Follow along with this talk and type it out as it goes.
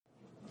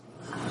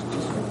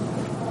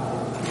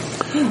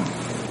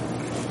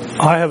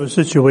I have a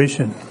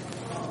situation.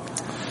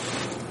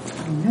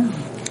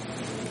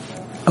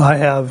 I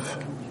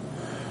have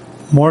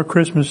more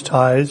Christmas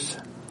ties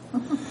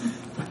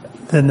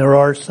than there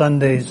are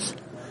Sundays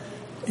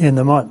in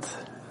the month,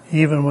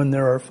 even when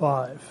there are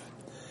 5.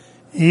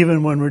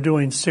 Even when we're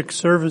doing 6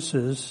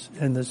 services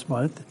in this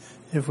month,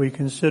 if we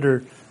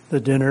consider the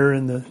dinner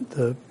and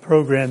the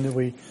program that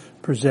we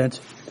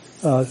present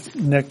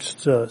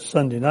next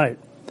Sunday night.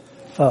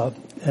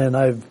 And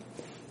I've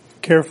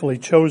carefully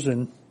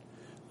chosen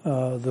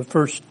the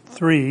first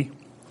 3,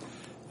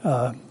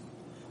 and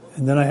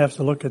then I have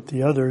to look at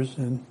the others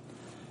and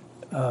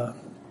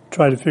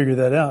try to figure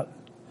that out.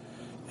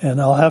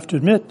 And I'll have to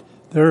admit,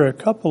 there are a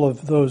couple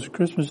of those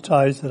Christmas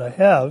ties that I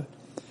have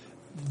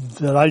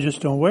that I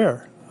just don't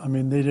wear. I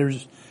mean,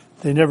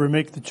 they never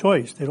make the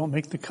choice. They don't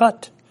make the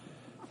cut.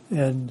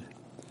 And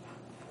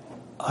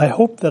I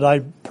hope that I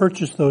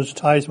purchased those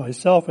ties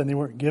myself and they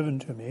weren't given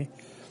to me,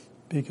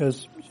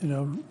 because,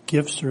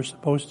 gifts are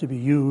supposed to be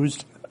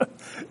used.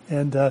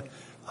 And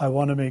I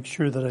want to make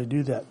sure that I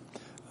do that.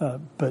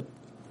 But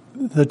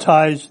the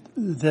ties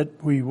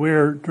that we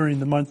wear during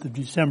the month of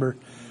December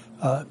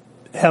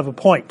have a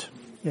point.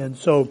 And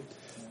so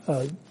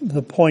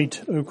the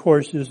point, of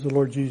course, is the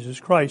Lord Jesus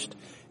Christ.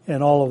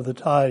 And all of the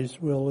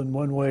ties will, in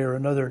one way or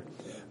another,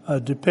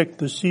 depict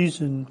the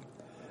season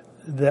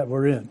that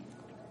we're in.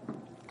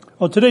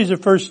 Well, today's the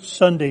first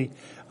Sunday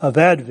of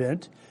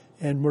Advent,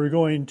 and we're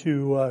going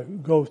to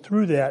go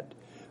through that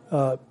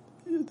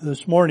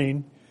this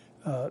morning,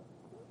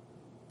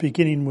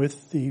 beginning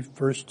with the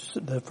first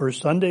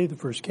Sunday, the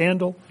first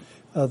candle,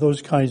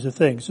 those kinds of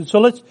things. And so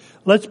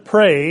let's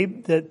pray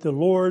that the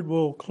Lord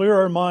will clear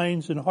our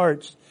minds and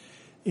hearts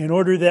in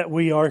order that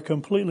we are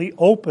completely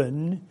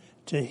open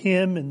to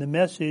Him and the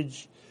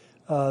message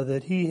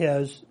that He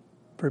has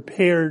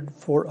prepared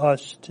for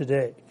us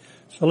today.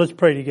 So let's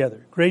pray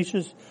together.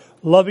 Gracious,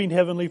 loving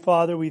Heavenly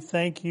Father, we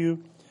thank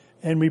You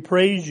and we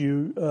praise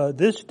You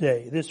this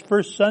day, this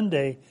first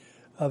Sunday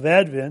of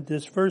Advent,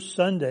 this first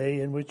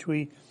Sunday in which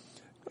we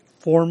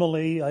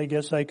formally, I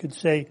guess I could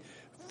say,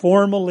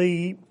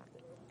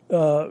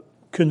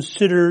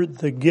 consider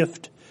the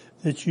gift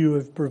that You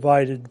have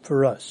provided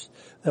for us,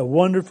 that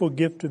wonderful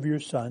gift of Your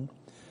Son.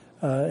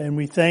 And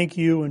we thank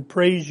You and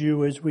praise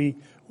You as we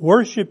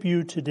worship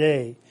You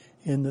today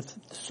in the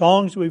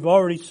songs we've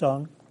already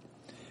sung,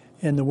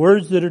 and the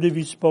words that are to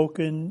be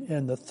spoken,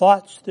 and the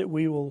thoughts that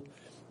we will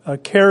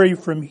carry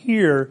from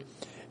here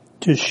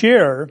to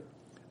share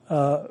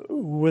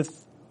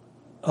with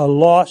a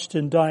lost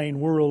and dying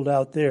world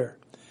out there.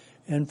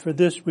 And for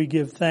this we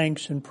give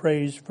thanks and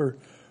praise for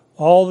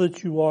all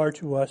that You are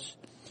to us.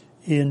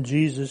 In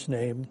Jesus'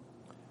 name,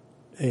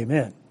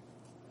 amen.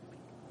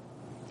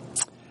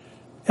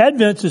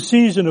 Advent's a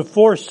season of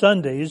 4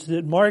 Sundays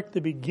that mark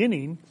the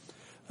beginning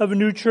of a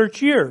new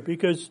church year,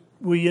 because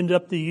we end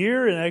up the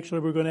year and actually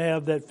we're going to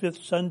have that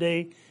 5th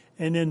Sunday,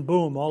 and then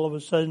boom, all of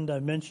a sudden, I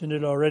mentioned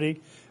it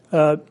already,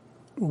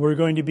 we're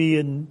going to be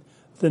in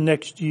the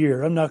next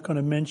year. I'm not going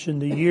to mention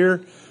the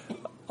year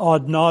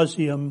ad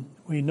nauseum.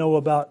 We know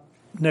about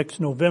next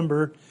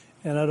November,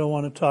 and I don't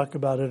want to talk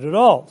about it at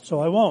all, so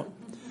I won't.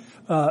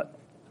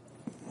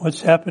 What's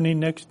happening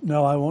next?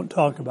 No, I won't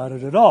talk about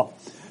it at all.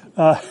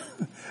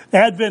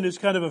 Advent is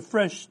kind of a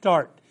fresh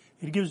start.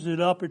 It gives us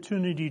an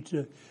opportunity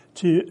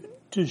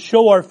to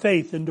show our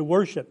faith and to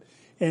worship.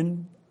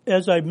 And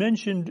as I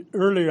mentioned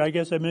earlier, I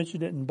guess I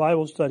mentioned it in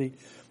Bible study,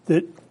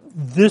 that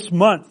this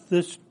month,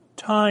 this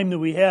time that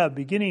we have,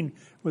 beginning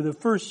with the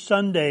first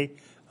Sunday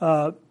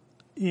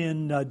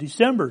in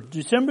December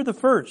the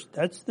 1st,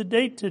 that's the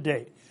date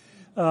today.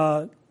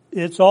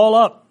 It's all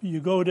up. You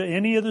go to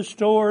any of the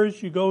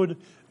stores, you go to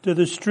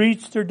the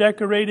streets, they're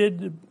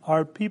decorated.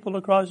 Our people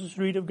across the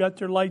street have got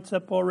their lights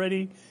up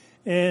already.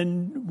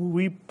 And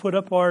we put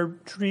up our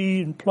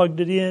tree and plugged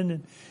it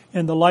in,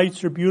 and the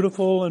lights are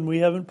beautiful, and we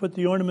haven't put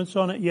the ornaments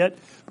on it yet,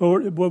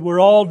 but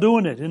we're all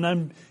doing it. And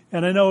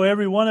I know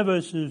every one of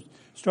us is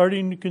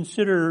starting to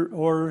consider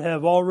or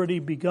have already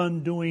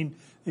begun doing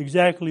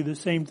exactly the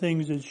same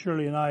things that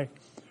Shirley and I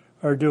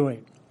are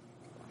doing.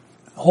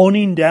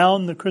 Honing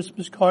down the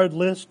Christmas card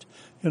list.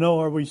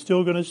 Are we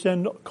still going to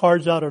send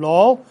cards out at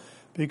all?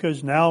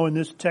 Because now in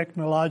this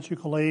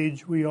technological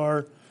age, we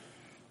are,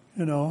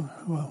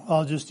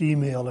 I'll just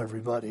email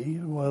everybody.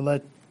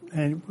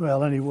 Anyway,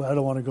 I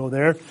don't want to go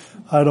there.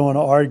 I don't want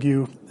to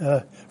argue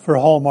for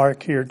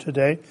Hallmark here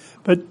today.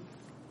 But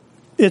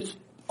it's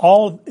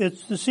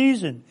the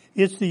season.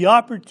 It's the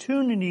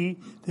opportunity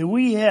that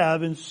we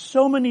have in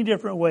so many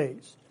different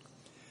ways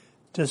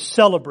to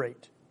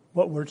celebrate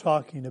what we're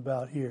talking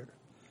about here.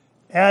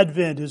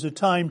 Advent is a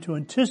time to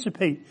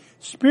anticipate,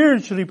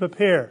 spiritually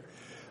prepare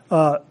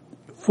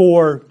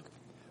for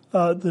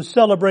the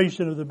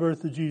celebration of the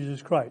birth of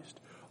Jesus Christ,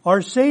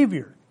 our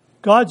Savior,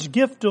 God's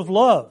gift of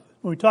love.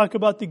 When we talk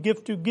about the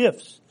gift of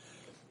gifts,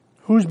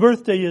 whose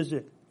birthday is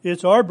it?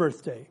 It's our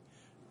birthday.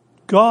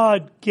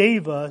 God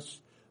gave us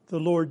the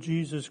Lord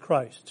Jesus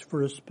Christ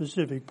for a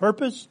specific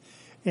purpose,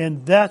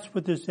 and that's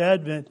what this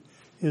Advent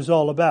is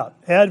all about.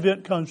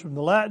 Advent comes from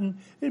the Latin.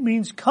 It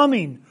means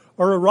coming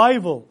or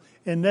arrival.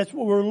 And that's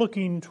what we're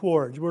looking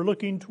towards. We're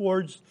looking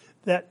towards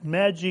that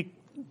magic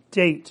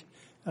date.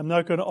 I'm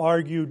not going to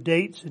argue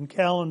dates and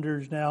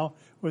calendars now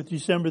with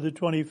December the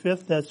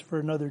 25th. That's for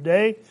another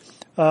day.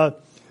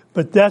 But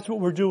that's what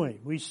we're doing.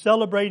 We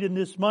celebrate in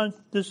this month.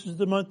 This is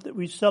the month that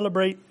we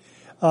celebrate,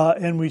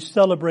 and we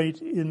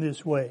celebrate in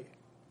this way.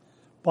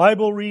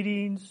 Bible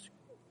readings,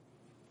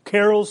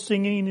 carol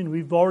singing, and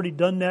we've already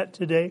done that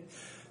today.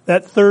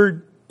 That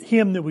third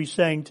hymn that we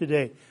sang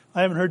today,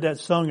 I haven't heard that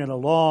sung in a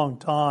long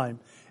time,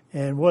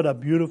 and what a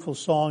beautiful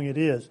song it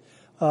is.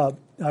 I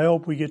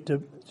hope we get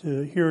to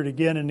hear it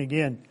again and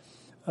again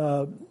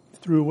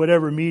through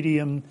whatever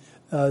medium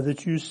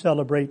that you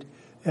celebrate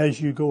as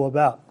you go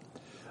about.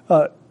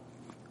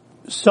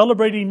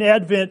 Celebrating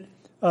Advent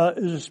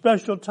is a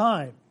special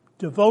time.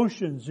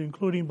 Devotions,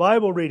 including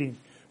Bible reading,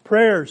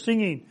 prayer,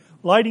 singing,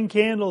 lighting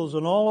candles,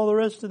 and all of the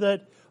rest of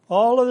that,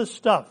 all of the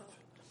stuff.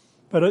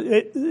 But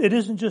it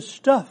isn't just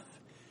stuff.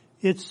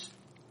 It's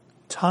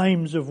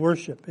times of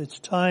worship. It's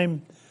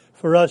time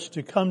for us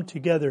to come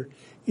together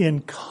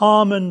in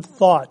common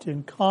thought,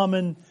 in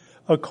common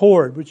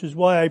accord, which is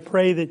why I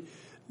pray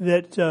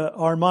that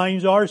our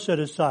minds are set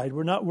aside.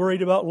 We're not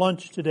worried about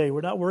lunch today.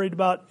 We're not worried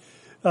about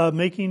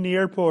making the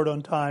airport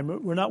on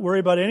time. We're not worried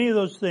about any of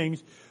those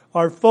things.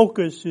 Our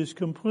focus is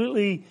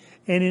completely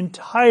and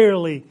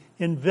entirely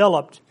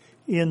enveloped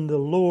in the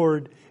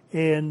Lord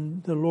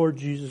and the Lord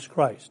Jesus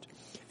Christ.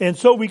 And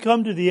so we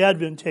come to the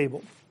Advent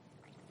table.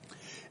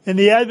 And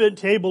the Advent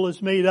table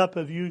is made up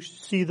of, you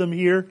see them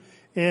here,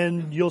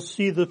 and you'll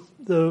see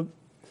the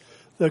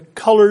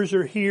colors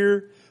are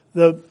here.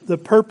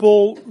 The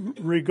purple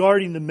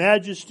regarding the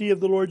majesty of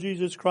the Lord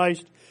Jesus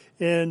Christ.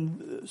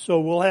 And so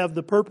we'll have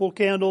the purple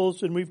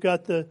candles, and we've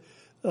got the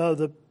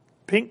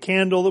pink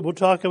candle that we'll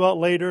talk about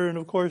later, and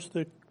of course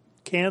the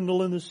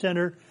candle in the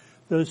center,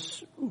 the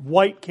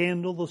white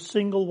candle, the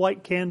single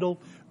white candle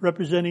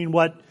representing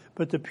what?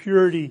 But the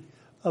purity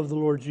of the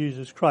Lord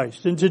Jesus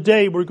Christ. And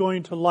today we're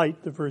going to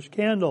light the first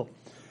candle.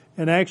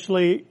 And I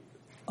actually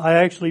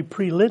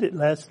pre-lit it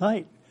last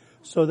night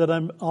so that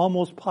I'm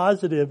almost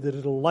positive that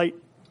it'll light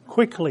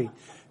quickly.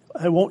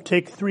 I won't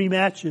take 3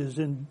 matches,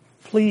 and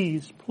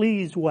please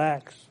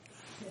wax.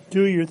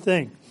 Do your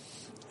thing.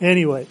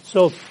 Anyway,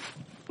 so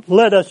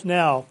let us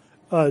now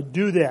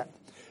do that.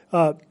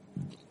 A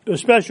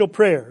special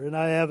prayer, and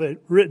I have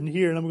it written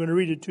here, and I'm going to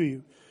read it to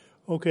you.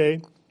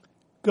 Okay.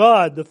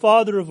 God, the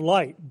Father of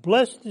light,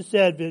 bless this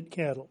Advent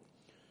candle.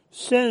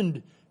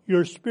 Send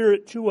your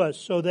Spirit to us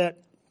so that,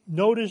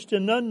 noticed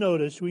and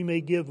unnoticed, we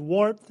may give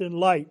warmth and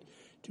light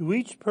to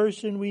each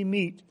person we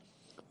meet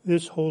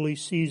this holy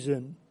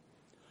season.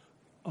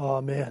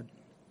 Amen.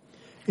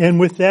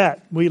 And with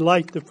that, we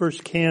light the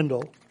first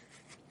candle.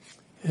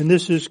 And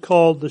this is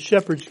called the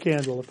shepherd's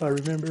candle, if I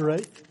remember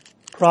right.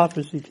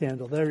 Prophecy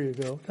candle. There you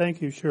go.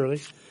 Thank you, Shirley.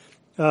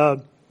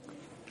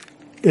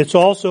 It's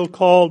also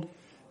called,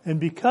 and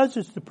because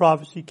it's the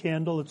prophecy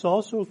candle, it's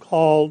also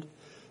called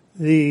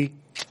the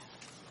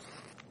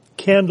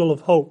candle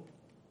of hope.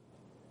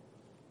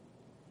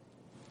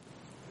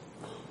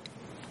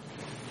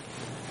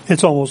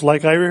 It's almost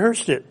like I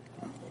rehearsed it.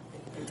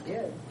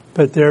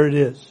 But there it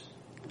is.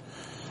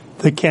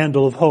 The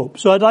candle of hope.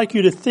 So I'd like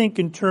you to think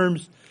in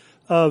terms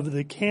of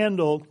the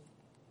candle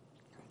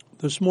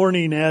this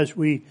morning as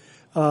we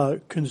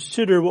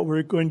consider what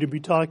we're going to be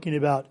talking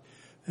about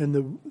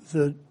and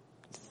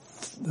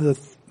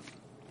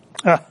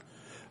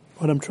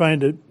what I'm trying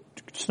to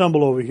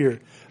stumble over here.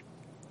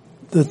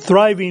 The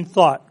thriving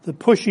thought, the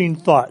pushing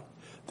thought,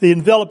 the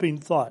enveloping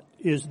thought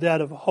is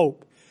that of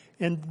hope.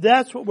 And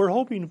that's what we're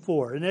hoping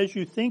for. And as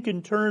you think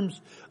in terms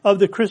of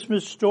the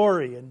Christmas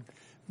story and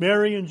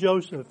Mary and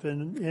Joseph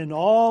and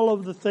all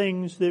of the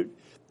things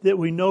that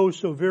we know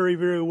so very,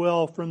 very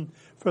well from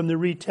the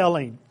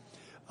retelling,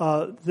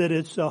 that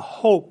it's a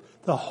hope,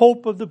 the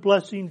hope of the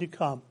blessing to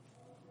come.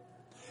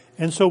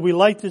 And so we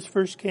light this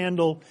first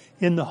candle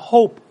in the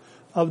hope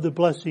of the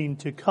blessing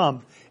to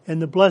come.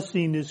 And the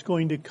blessing is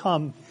going to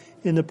come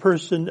in the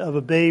person of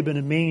a babe in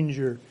a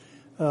manger,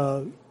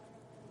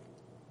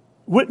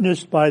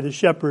 witnessed by the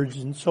shepherds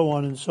and so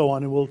on and so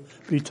on. And we'll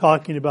be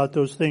talking about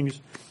those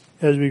things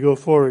as we go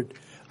forward.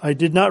 I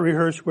did not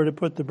rehearse where to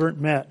put the burnt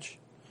match.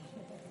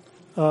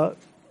 But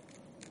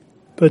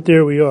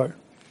there we are.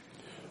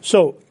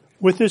 So,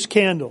 with this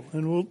candle,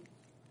 and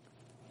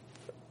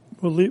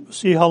we'll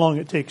see how long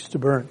it takes to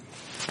burn.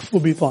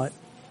 We'll be fine.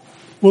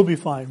 We'll be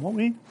fine, won't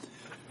we?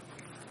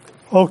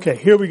 Okay,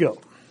 here we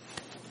go.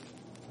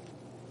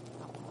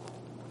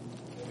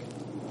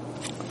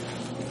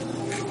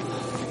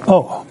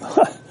 Oh,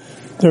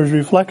 there's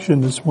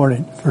reflection this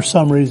morning for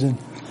some reason.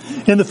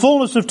 In the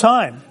fullness of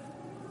time.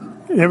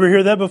 You ever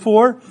hear that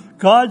before?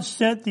 God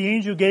sent the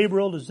angel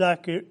Gabriel to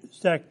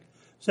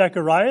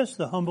Zacharias,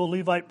 the humble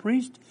Levite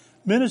priest,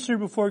 ministered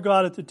before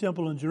God at the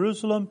temple in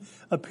Jerusalem,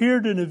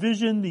 appeared in a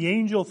vision. The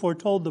angel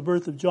foretold the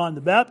birth of John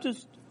the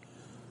Baptist,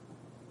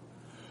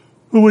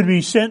 who would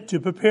be sent to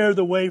prepare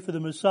the way for the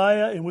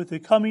Messiah, and with the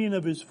coming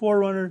of his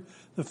forerunner,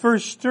 the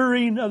first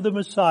stirring of the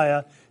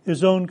Messiah,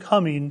 his own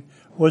coming,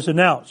 was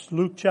announced.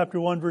 Luke chapter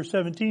 1 verse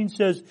 17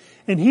 says,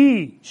 "And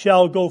he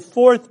shall go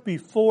forth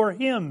before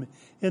him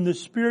in the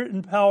spirit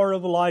and power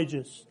of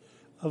Elijah."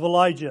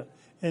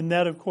 And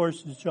that, of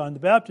course, is John the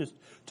Baptist.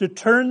 "To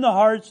turn the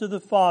hearts of the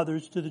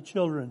fathers to the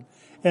children,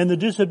 and the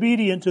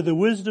disobedient to the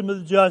wisdom of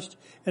the just,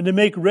 and to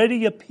make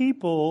ready a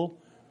people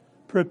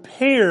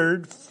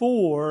prepared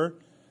for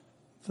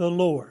the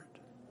Lord."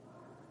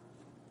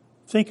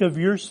 Think of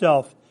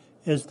yourself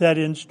as that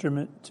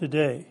instrument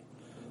today.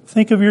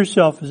 Think of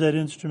yourself as that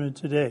instrument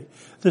today.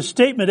 The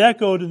statement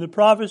echoed in the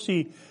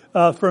prophecy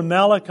from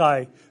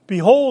Malachi,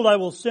 "Behold, I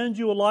will send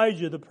you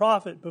Elijah the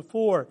prophet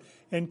before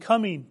and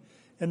coming,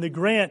 and the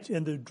grant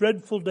in the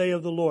dreadful day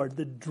of the Lord."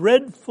 The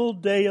dreadful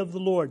day of the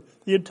Lord.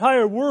 The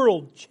entire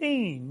world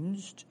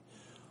changed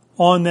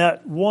on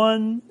that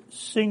one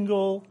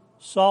single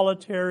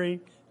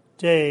solitary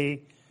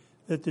day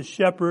that the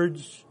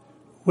shepherds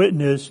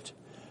witnessed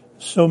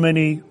so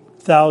many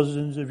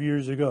thousands of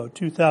years ago,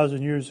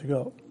 2,000 years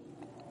ago.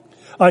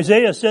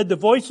 Isaiah said, "The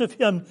voice of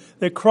him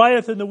that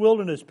crieth in the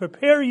wilderness,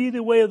 prepare ye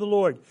the way of the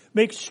Lord,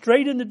 make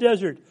straight in the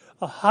desert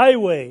a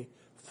highway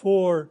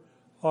for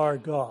our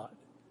God."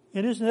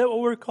 And isn't that what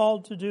we're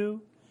called to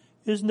do?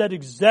 Isn't that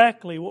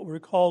exactly what we're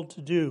called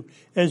to do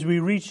as we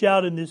reach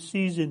out in this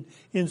season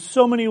in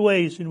so many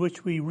ways in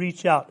which we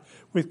reach out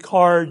with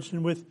cards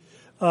and with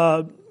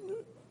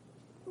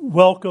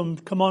welcome,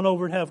 come on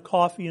over and have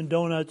coffee and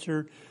donuts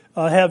or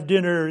have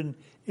dinner,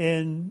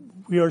 and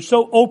we are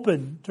so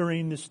open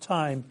during this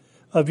time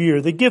of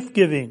year. The gift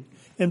giving.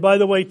 And by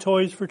the way,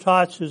 Toys for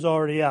Tots is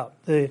already out.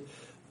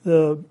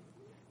 The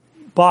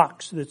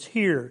box that's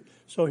here.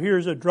 So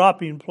here's a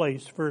dropping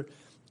place for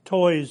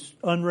toys,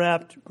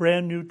 unwrapped,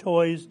 brand new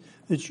toys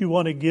that you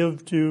want to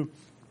give to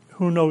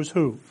who knows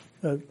who.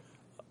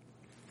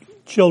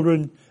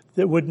 Children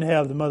that wouldn't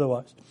have them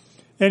otherwise.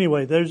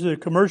 Anyway, there's a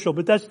commercial,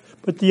 but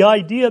the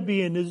idea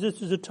being is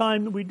this is a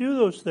time that we do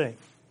those things.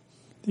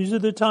 These are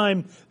the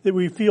time that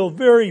we feel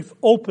very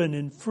open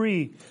and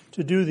free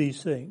to do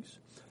these things.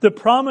 The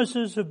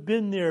promises have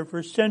been there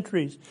for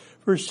centuries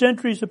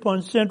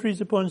upon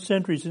centuries upon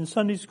centuries. In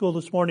Sunday school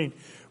this morning,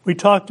 we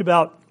talked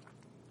about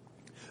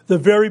the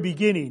very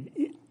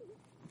beginning.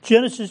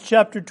 Genesis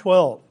chapter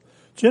 12.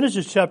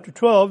 Genesis chapter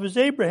 12 is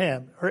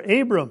Abram.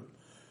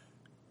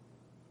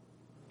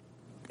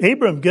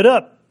 Abram, get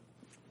up.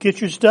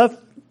 Get your stuff.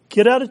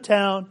 Get out of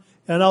town,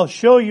 and I'll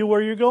show you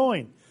where you're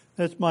going.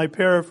 That's my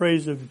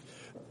paraphrase of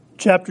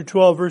chapter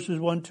 12, verses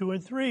 1, 2,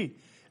 and 3.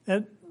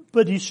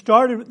 But he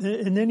started,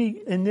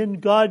 and then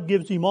God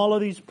gives him all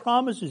of these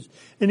promises.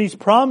 And these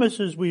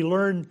promises we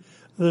learned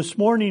this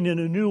morning in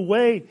a new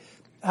way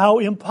how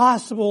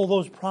impossible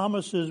those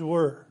promises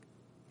were.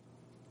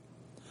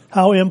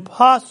 How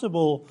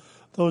impossible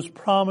those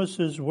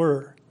promises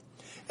were.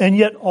 And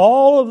yet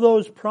all of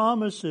those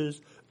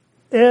promises,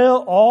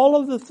 all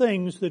of the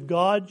things that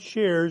God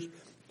shares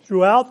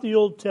throughout the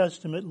Old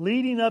Testament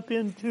leading up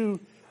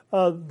into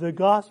the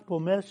gospel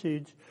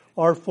message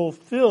are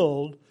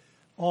fulfilled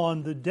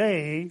on the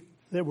day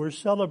that we're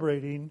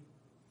celebrating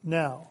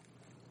now.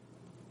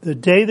 The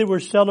day that we're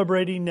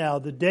celebrating now.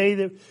 The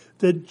day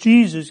that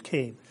Jesus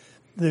came.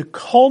 The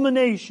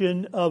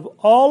culmination of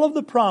all of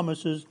the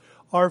promises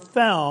are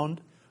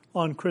found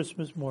on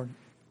Christmas morning.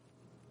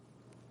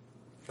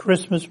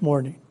 Christmas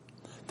morning.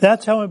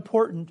 That's how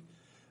important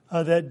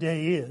that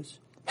day is.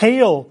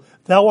 "Hail,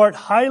 thou art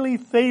highly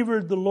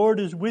favored, the Lord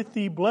is with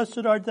thee.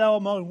 Blessed art thou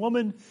among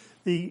women."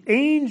 The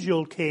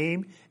angel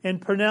came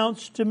and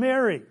pronounced to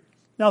Mary.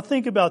 Now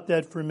think about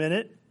that for a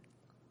minute.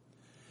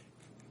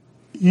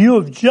 You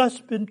have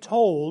just been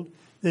told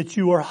that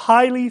you are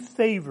highly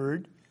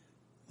favored.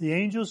 The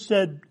angel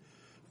said,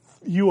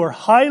 "You are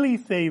highly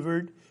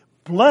favored.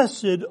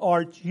 Blessed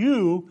art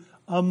you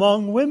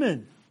among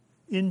women."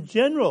 In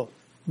general,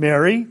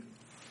 Mary.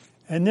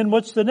 And then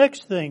what's the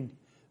next thing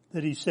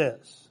that he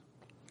says?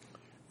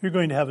 You're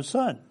going to have a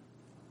son.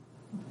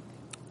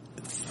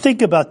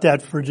 Think about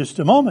that for just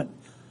a moment.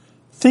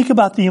 Think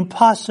about the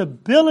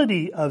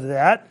impossibility of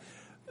that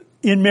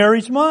in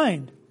Mary's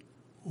mind.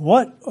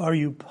 What are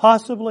you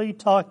possibly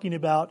talking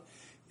about?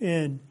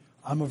 And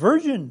I'm a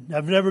virgin.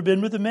 I've never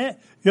been with a man.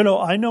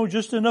 I know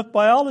just enough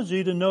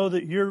biology to know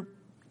that you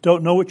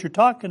don't know what you're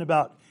talking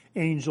about,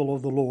 angel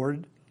of the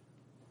Lord.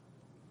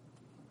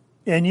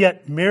 And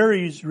yet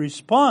Mary's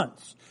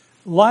response,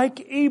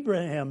 like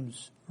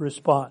Abraham's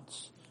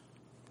response.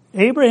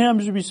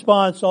 Abraham's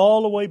response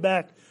all the way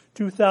back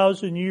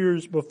 2,000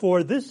 years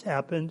before this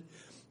happened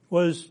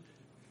was,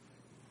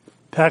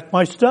 pack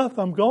my stuff,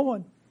 I'm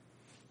going.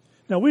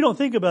 Now, we don't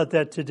think about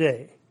that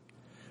today.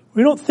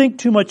 We don't think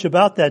too much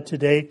about that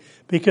today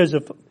because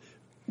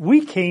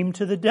we came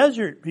to the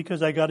desert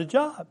because I got a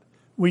job.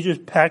 We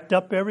just packed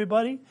up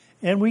everybody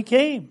and we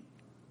came.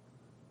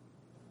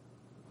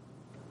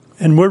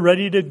 And we're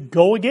ready to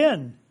go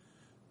again.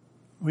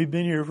 We've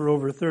been here for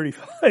over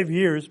 35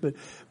 years,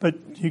 but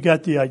you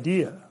got the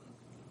idea.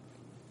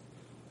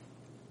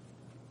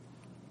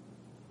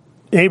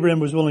 Abraham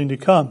was willing to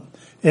come.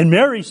 And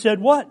Mary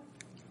said what?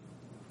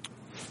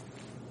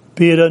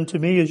 Be it unto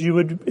me as you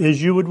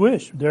would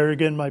wish. There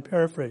again, my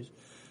paraphrase.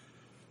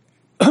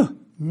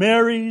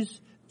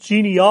 Mary's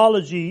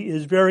genealogy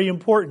is very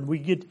important.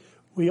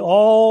 We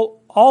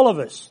all of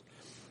us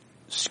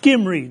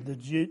skim read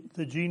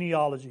the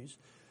genealogies.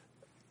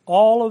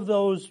 All of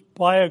those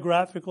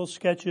biographical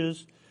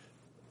sketches,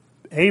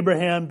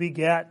 Abraham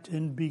begat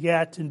and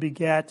begat and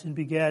begat and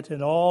begat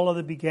and all of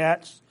the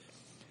begats.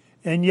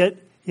 And yet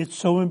it's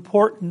so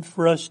important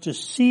for us to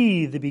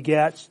see the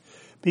begats,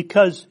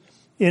 because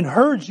in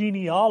her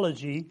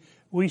genealogy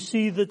we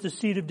see that the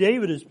seed of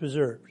David is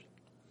preserved.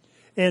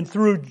 And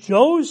through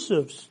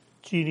Joseph's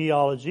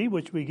genealogy,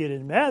 which we get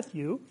in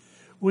Matthew,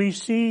 we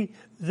see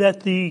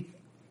that the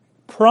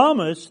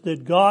promise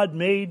that God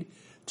made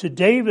to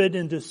David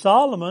and to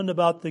Solomon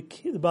about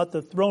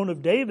the throne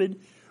of David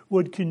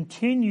would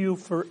continue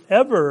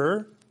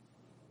forever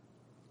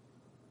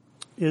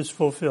is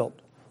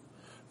fulfilled.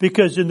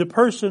 Because in the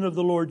person of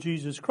the Lord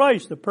Jesus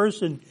Christ, the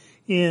person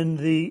in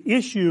the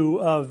issue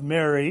of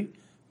Mary,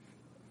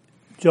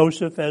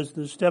 Joseph as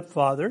the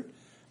stepfather,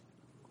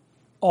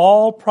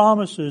 all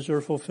promises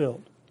are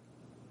fulfilled.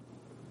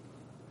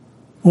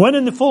 When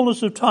in the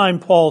fullness of time,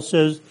 Paul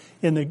says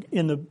in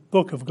the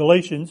book of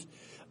Galatians,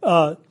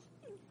 God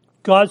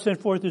sent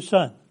forth His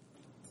Son.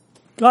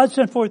 God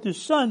sent forth His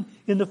Son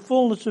in the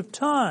fullness of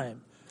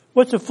time.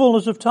 What's the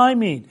fullness of time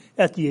mean?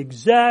 At the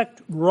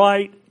exact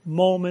right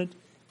moment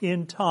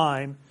in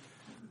time,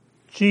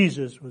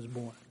 Jesus was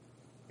born.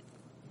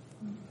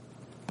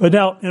 But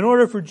now, in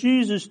order for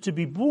Jesus to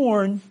be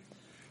born,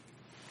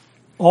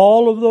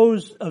 all of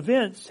those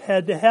events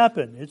had to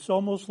happen. It's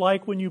almost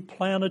like when you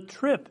plan a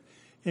trip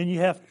and you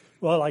have,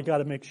 I got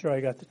to make sure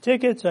I got the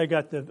tickets, I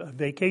got the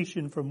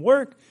vacation from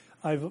work,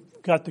 I've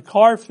got the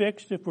car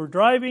fixed if we're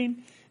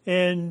driving,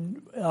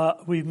 and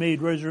we've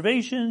made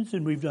reservations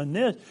and we've done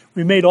this.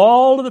 We made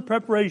all of the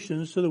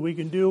preparations so that we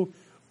can do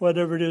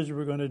whatever it is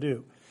we're going to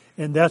do.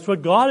 And that's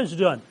what God has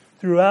done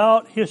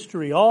throughout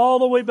history, all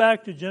the way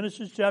back to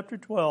Genesis chapter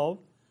 12,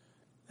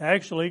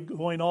 actually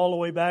going all the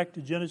way back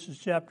to Genesis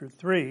chapter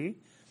 3.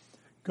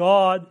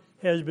 God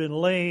has been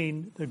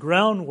laying the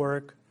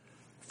groundwork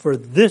for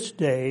this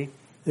day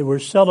that we're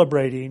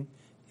celebrating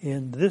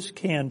in this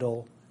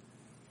candle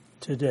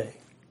today.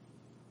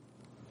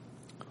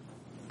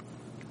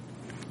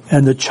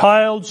 And the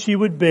child she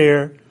would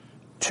bear,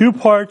 two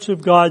parts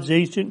of God's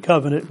ancient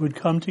covenant, would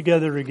come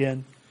together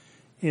again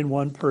in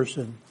one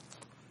person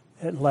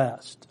at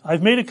last.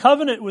 I've made a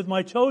covenant with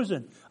my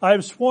chosen. I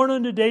have sworn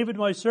unto David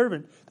my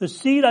servant, the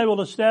seed I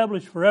will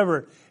establish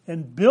forever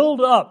and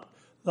build up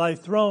thy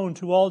throne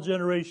to all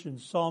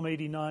generations, Psalm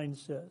 89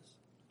 says.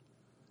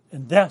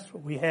 And that's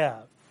what we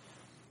have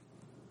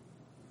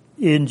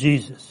in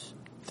Jesus.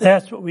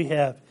 That's what we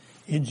have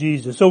in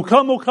Jesus. O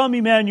come,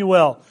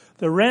 Emmanuel,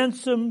 the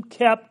ransomed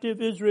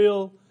captive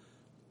Israel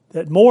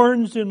that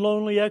mourns in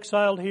lonely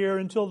exile here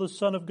until the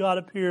Son of God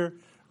appear.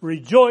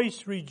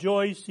 Rejoice,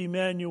 rejoice,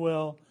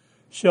 Emmanuel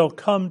shall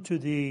come to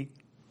thee,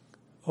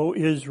 O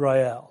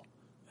Israel.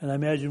 And I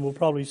imagine we'll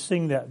probably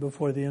sing that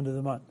before the end of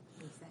the month.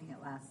 We sang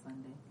it last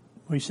Sunday.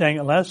 We sang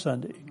it last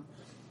Sunday.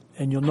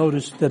 And you'll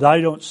notice that I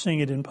don't sing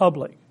it in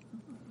public.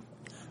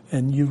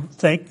 And you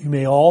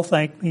may all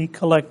thank me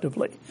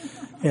collectively.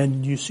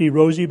 And you see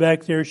Rosie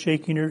back there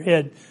shaking her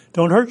head.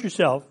 Don't hurt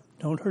yourself.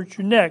 Don't hurt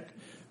your neck.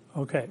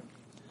 Okay.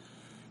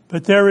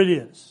 But there it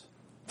is.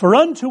 For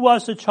unto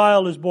us a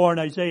child is born,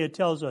 Isaiah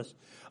tells us.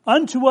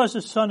 Unto us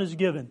a son is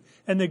given,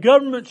 and the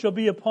government shall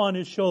be upon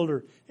his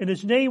shoulder, and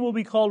his name will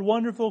be called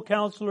Wonderful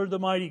Counselor, the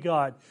Mighty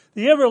God,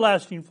 the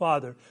Everlasting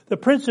Father, the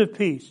Prince of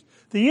Peace.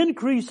 The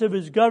increase of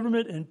his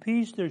government and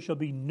peace there shall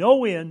be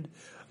no end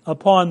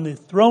upon the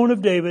throne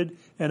of David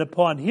and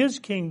upon his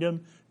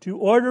kingdom, to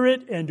order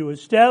it and to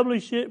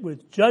establish it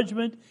with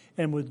judgment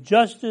and with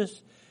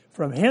justice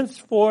from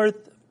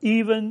henceforth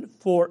even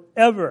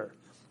forever.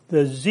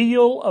 The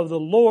zeal of the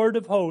Lord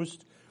of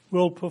hosts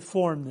will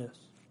perform this.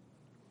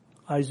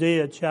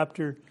 Isaiah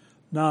chapter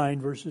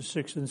 9, verses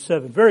 6 and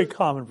 7. Very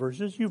common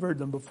verses. You've heard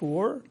them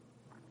before.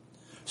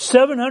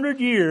 700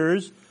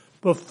 years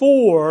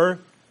before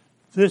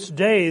this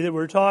day that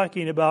we're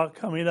talking about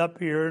coming up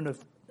here in a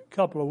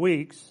couple of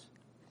weeks,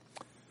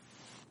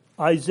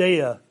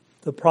 Isaiah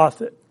the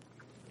prophet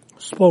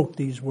spoke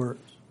these words.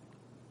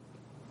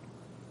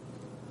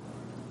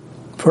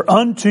 For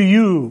unto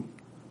you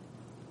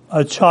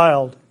a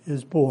child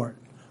is born.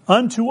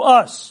 Unto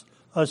us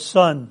a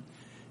son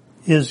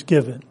is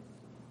given.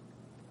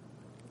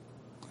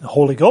 The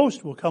Holy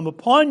Ghost will come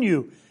upon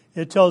you,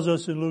 it tells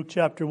us in Luke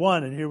chapter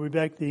 1. And here we're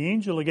back to the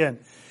angel again.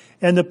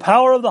 And the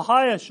power of the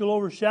highest shall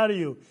overshadow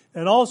you.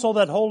 And also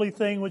that holy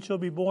thing which shall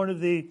be born of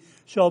thee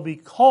shall be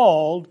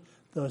called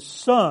the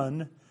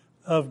Son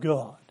of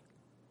God.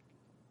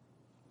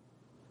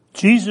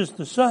 Jesus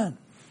the Son.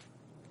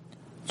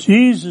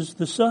 Jesus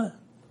the Son.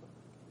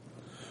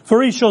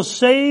 For he shall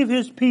save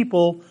his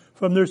people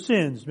from their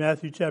sins.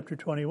 Matthew chapter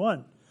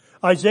 21.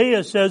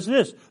 Isaiah says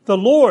this, the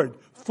Lord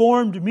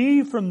formed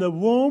me from the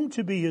womb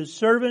to be his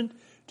servant,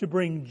 to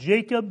bring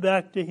Jacob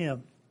back to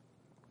him.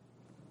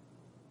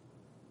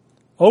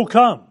 O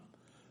come,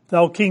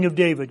 thou King of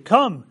David.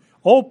 Come,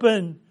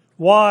 open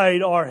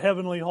wide our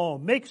heavenly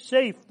home. Make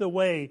safe the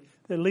way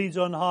that leads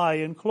on high,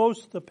 and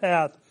close the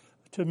path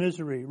to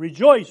misery.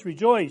 Rejoice,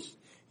 rejoice,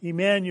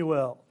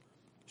 Emmanuel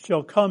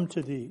shall come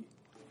to thee,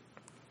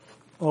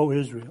 O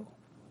Israel.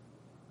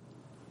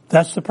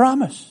 That's the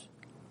promise.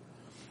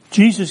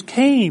 Jesus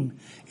came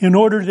in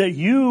order that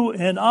you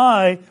and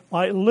I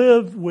might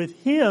live with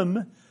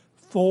Him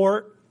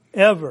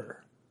forever.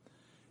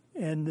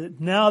 And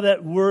now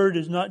that word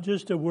is not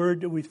just a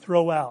word that we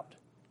throw out.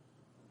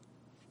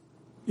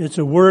 It's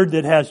a word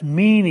that has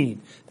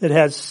meaning, that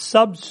has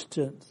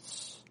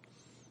substance.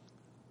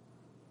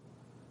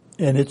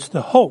 And it's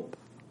the hope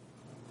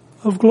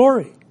of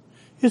glory.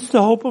 It's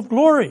the hope of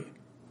glory.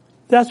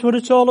 That's what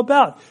it's all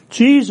about.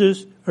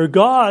 Jesus, or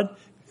God,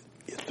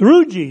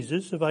 through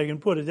Jesus, if I can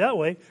put it that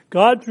way,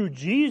 God through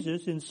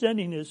Jesus in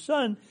sending His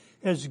Son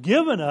has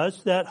given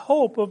us that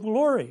hope of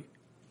glory.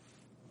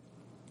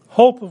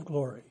 Hope of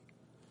glory.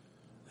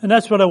 And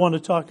that's what I want to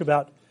talk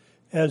about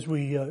as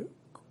we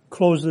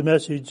close the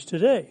message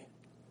today.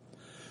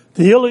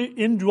 The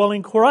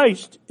indwelling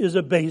Christ is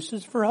a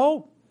basis for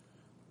hope.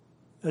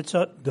 That's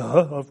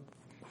of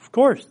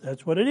course,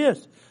 that's what it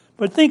is.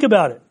 But think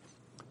about it.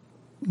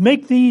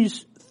 Make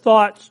these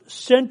thoughts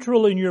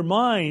central in your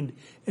mind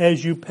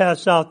as you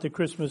pass out the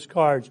Christmas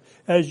cards,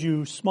 as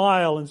you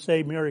smile and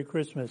say Merry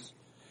Christmas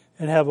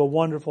and have a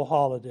wonderful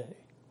holiday.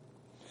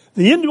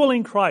 The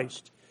indwelling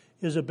Christ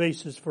is a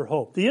basis for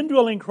hope. The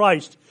indwelling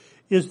Christ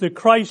is the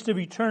Christ of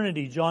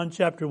eternity. John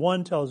chapter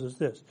 1 tells us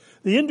this.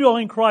 The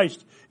indwelling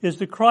Christ is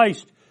the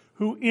Christ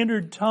who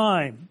entered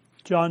time.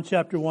 John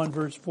chapter 1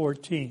 verse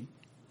 14.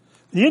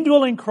 The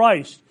indwelling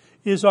Christ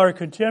is our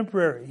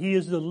contemporary. He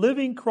is the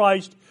living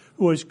Christ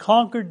who has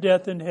conquered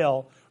death and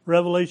hell.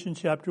 Revelation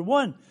chapter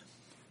 1.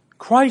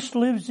 Christ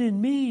lives in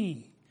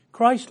me.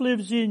 Christ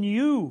lives in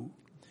you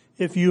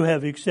if you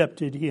have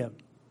accepted Him.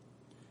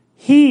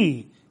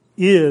 He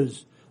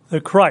is the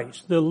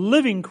Christ, the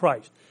living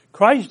Christ.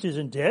 Christ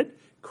isn't dead.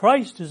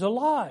 Christ is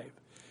alive.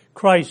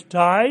 Christ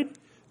died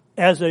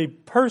as a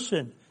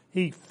person.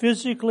 He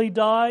physically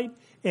died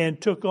and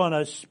took on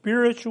a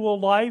spiritual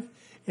life,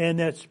 and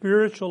that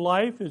spiritual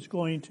life is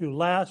going to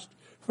last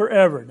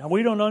forever. Now,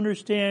 we don't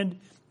understand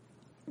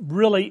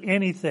really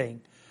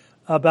anything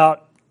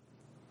about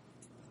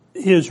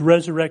His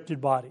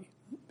resurrected body.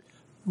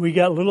 We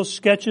got little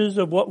sketches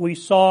of what we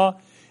saw,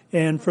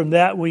 and from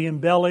that we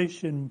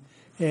embellish and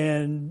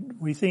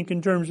we think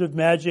in terms of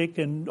magic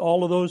and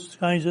all of those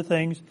kinds of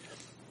things.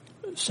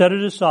 Set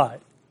it aside.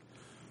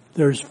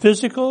 There's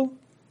physical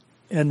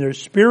and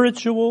there's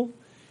spiritual,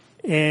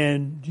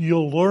 and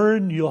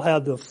you'll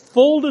have the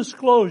full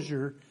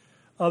disclosure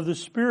of the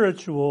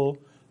spiritual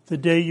the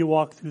day you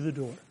walk through the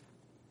door.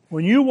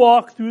 When you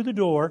walk through the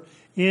door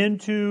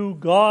into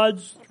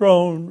God's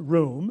throne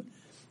room,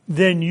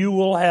 then you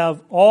will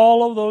have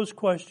all of those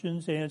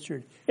questions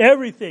answered.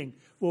 Everything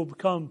will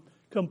become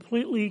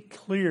completely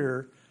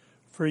clear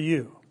for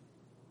you.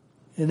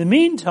 In the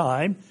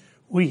meantime,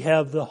 we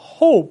have the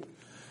hope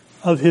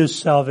of His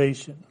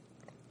salvation.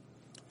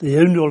 The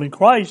indwelling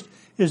Christ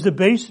is the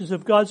basis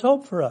of God's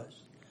hope for us.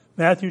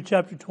 Matthew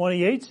chapter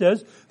 28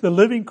 says, the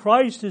living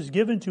Christ has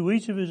given to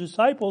each of His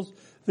disciples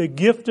the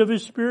gift of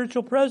His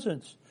spiritual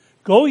presence.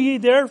 Go ye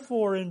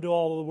therefore into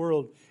all the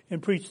world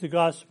and preach the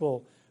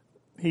gospel,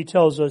 He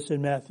tells us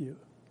in Matthew.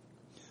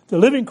 The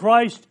living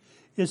Christ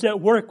is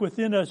at work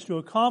within us to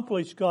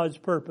accomplish God's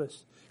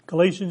purpose.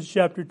 Galatians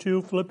chapter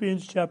 2,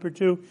 Philippians chapter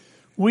 2.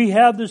 We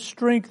have the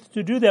strength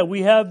to do that.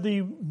 We have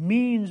the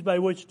means by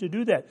which to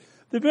do that.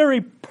 The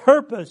very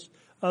purpose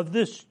of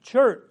this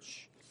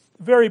church,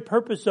 the very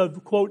purpose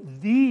of,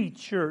 quote, the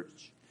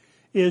church,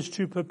 is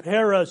to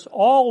prepare us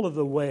all of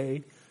the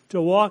way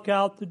to walk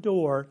out the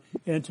door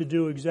and to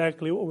do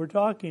exactly what we're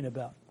talking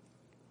about.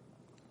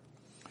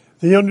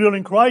 The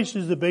indwelling Christ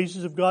is the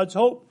basis of God's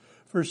hope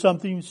for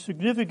something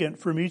significant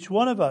from each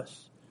one of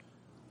us.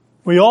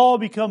 We all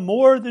become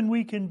more than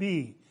we can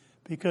be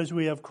because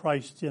we have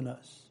Christ in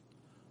us.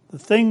 The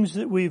things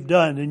that we've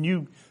done, and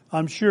you,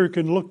 I'm sure,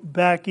 can look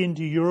back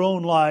into your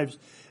own lives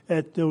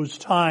at those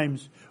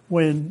times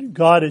when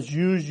God has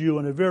used you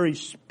in a very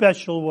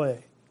special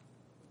way.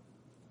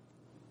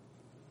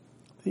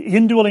 The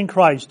indwelling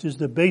Christ is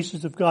the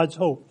basis of God's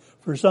hope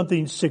for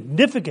something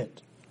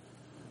significant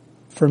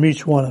from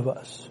each one of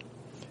us.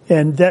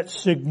 And that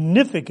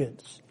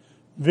significance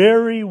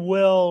very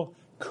well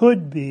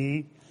could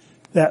be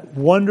that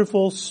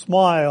wonderful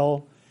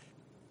smile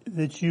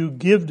that you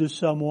give to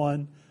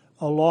someone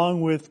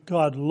along with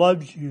God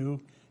loves you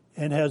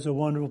and has a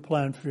wonderful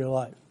plan for your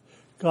life.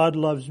 God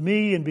loves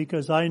me, and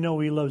because I know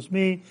He loves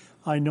me,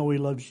 I know He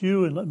loves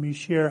you, and let me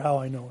share how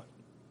I know it.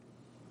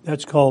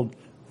 That's called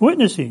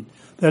witnessing.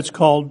 That's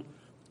called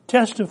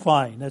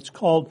testifying. That's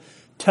called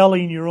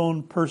telling your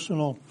own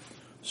personal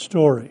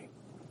story.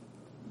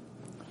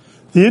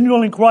 The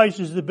indwelling Christ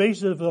is the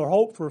basis of our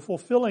hope for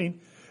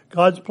fulfilling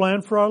God's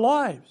plan for our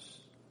lives.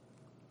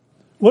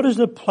 What is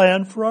the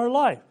plan for our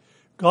life?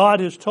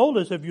 God has told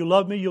us, if you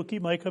love me, you'll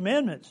keep my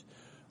commandments.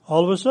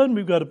 All of a sudden,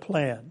 we've got a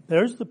plan.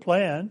 There's the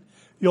plan.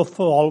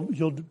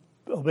 you'll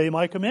obey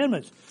my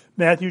commandments.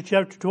 Matthew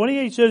chapter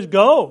 28 says,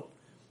 go.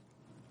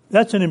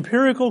 That's an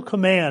empirical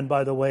command,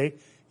 by the way,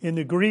 in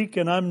the Greek,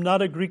 and I'm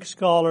not a Greek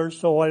scholar,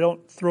 so I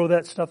don't throw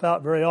that stuff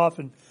out very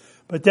often.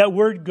 But that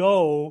word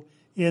go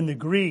in the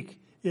Greek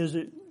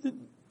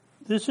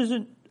this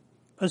isn't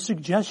a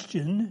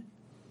suggestion.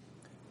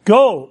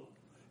 Go.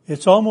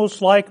 It's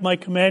almost like my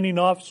commanding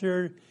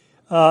officer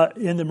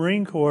in the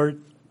Marine Corps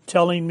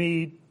telling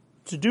me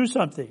to do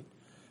something.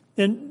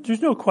 And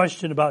there's no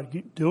question about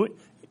doing.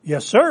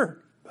 Yes, sir.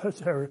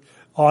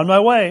 On my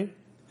way.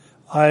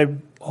 I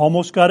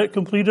almost got it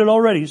completed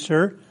already,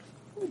 sir.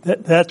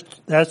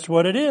 That's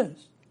what it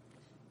is.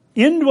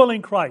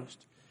 Indwelling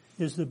Christ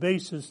is the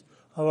basis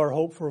of our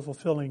hope for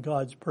fulfilling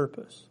God's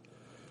purpose.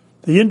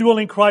 The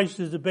indwelling Christ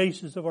is the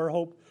basis of our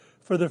hope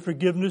for the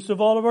forgiveness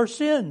of all of our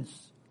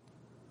sins.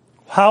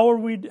 How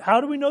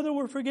do we know that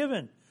we're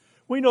forgiven?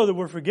 We know that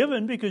we're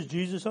forgiven because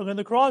Jesus hung on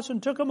the cross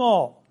and took them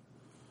all.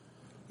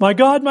 My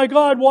God,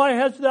 why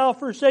hast thou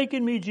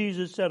forsaken me?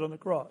 Jesus said on the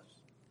cross.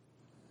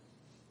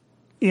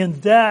 In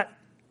that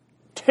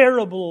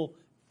terrible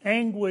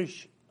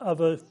anguish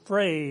of a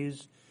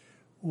phrase,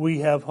 we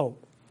have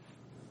hope.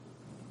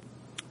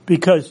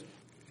 Because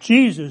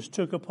Jesus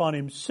took upon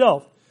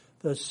himself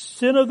the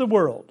sin of the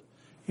world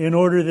in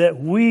order that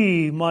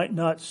we might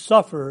not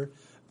suffer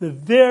the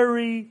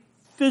very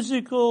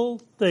physical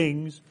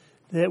things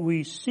that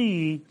we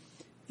see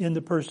in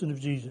the person of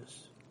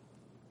Jesus.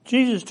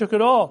 Jesus took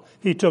it all.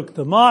 He took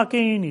the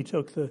mocking, he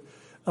took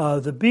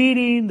the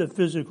beating, the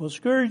physical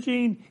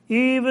scourging,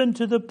 even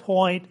to the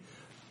point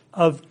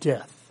of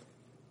death.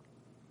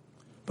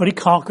 But he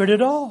conquered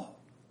it all.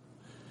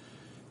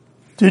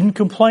 Didn't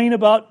complain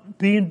about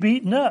being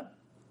beaten up.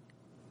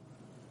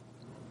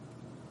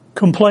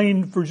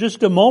 Complained for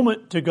just a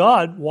moment to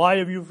God, why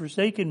have you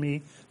forsaken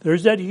me?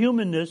 There's that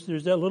humanness,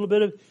 there's that little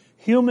bit of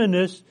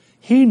humanness.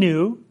 He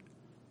knew.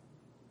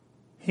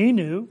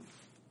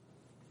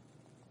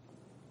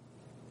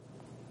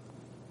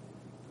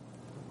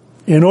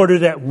 In order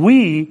that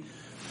we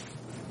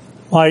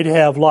might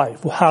have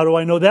life. Well, how do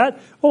I know that?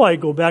 Well, I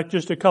go back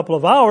just a couple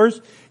of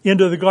hours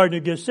into the Garden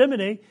of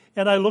Gethsemane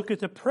and I look at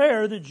the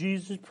prayer that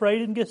Jesus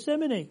prayed in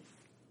Gethsemane.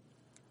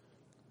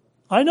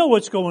 I know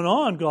what's going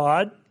on,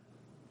 God,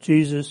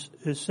 Jesus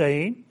is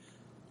saying.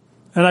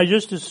 And I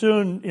just as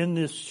soon in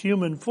this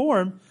human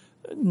form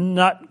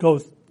not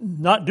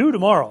do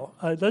tomorrow.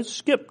 Let's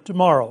skip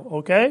tomorrow,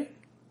 okay?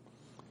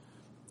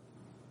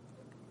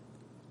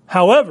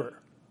 However,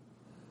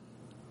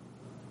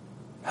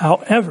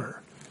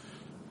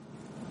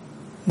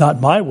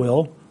 not my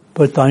will,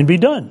 but thine be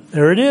done.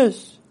 There it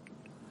is.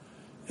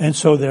 And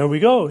so there we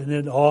go. And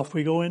then off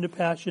we go into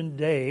Passion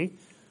Day.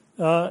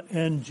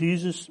 And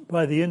Jesus,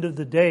 by the end of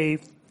the day,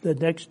 the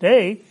next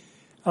day,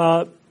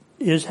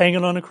 is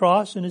hanging on a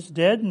cross and is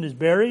dead and is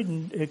buried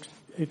and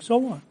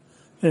so on.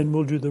 And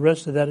we'll do the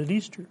rest of that at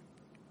Easter.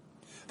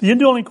 The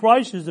indwelling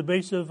Christ is the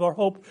basis of our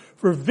hope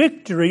for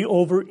victory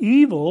over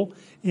evil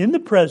in the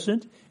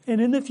present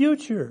and in the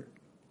future.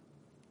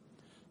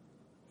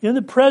 In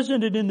the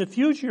present and in the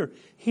future,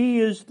 He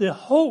is the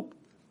hope.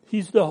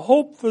 He's the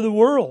hope for the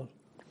world.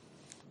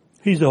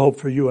 He's the hope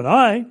for you and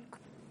I.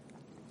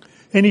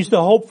 And He's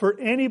the hope for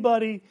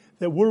anybody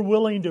that we're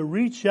willing to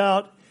reach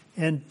out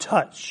and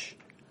touch.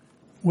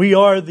 We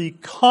are the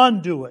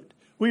conduit.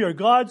 We are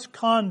God's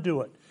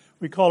conduit.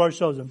 We call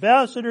ourselves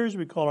ambassadors.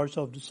 We call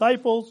ourselves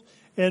disciples.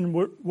 And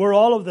we're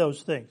all of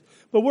those things.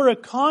 But we're a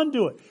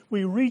conduit.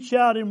 We reach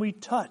out and we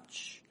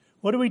touch.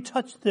 What do we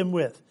touch them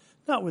with?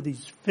 Not with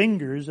these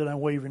fingers that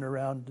I'm waving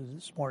around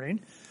this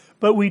morning.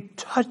 But we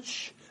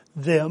touch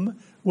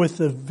them with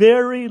the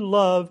very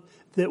love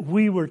that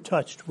we were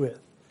touched with.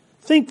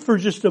 Think for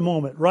just a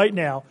moment right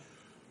now.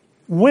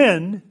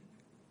 When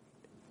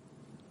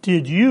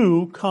did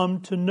you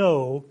come to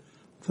know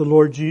the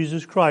Lord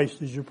Jesus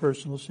Christ as your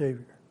personal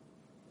Savior?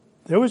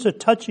 There was a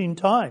touching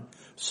time.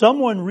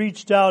 Someone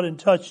reached out and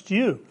touched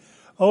you.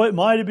 Oh, it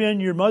might have been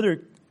your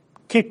mother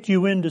kicked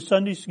you into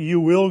Sunday school.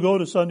 You will go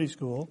to Sunday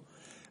school.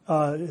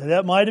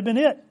 That might have been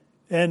it.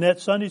 And that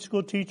Sunday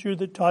school teacher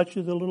that taught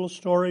you the little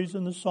stories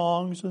and the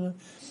songs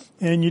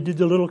and you did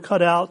the little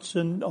cutouts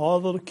and all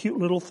the cute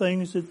little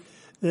things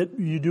that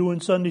you do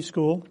in Sunday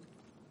school.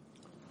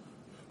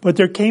 But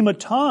there came a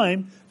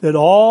time that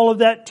all of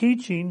that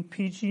teaching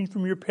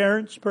from your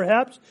parents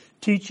perhaps,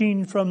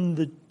 teaching from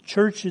the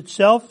church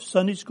itself,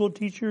 Sunday school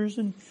teachers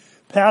and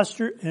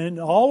pastor, and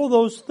all of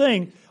those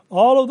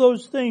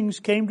things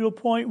came to a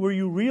point where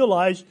you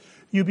realized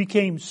you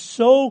became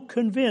so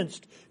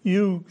convinced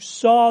you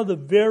saw the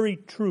very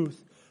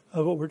truth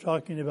of what we're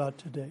talking about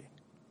today.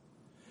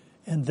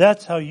 And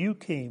that's how you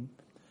came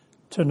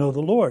to know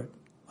the Lord.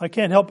 I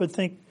can't help but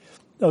think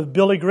of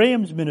Billy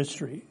Graham's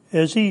ministry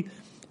as he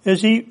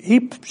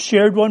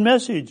shared one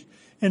message.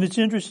 And it's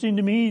interesting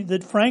to me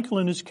that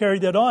Franklin has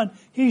carried that on.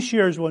 He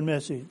shares one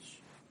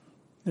message.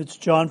 It's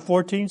John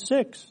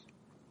 14:6.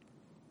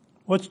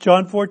 What's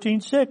John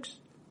 14:6?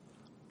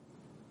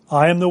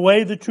 I am the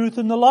way, the truth,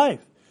 and the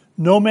life.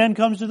 No man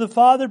comes to the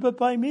Father but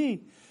by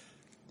me.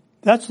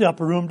 That's the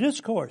upper room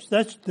discourse.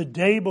 That's the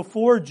day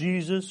before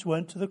Jesus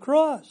went to the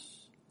cross.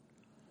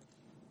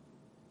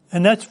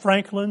 And that's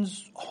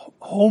Franklin's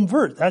home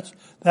verse.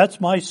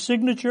 That's my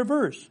signature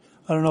verse.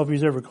 I don't know if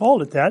he's ever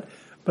called it that,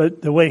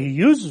 but the way he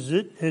uses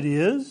it, it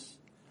is.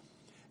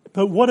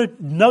 But what a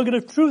nugget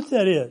of truth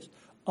that is.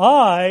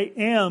 I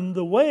am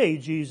the way,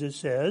 Jesus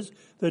says,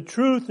 the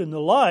truth and the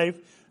life.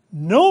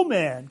 No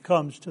man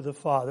comes to the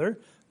Father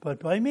but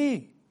by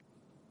me.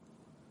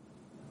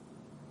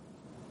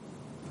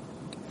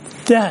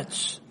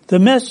 That's the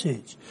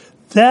message.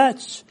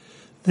 That's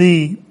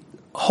the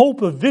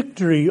hope of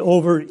victory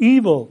over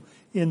evil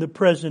in the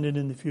present and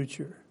in the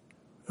future.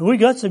 And we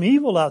got some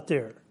evil out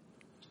there.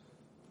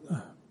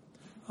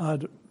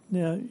 You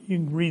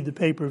can read the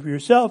paper for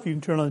yourself. You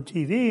can turn on the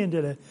TV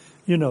and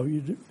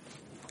you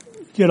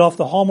get off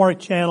the Hallmark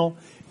Channel,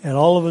 and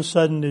all of a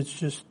sudden it's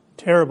just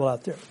terrible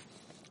out there.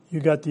 You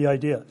got the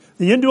idea.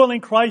 The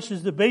indwelling Christ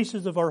is the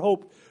basis of our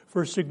hope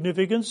for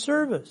significant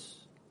service.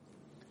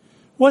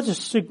 What is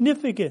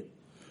significant?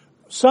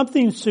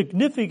 Something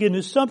significant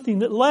is something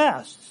that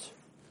lasts.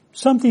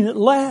 Something that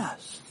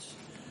lasts.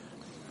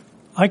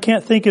 I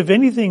can't think of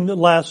anything that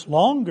lasts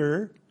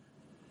longer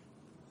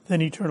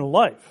than eternal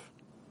life.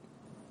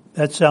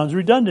 That sounds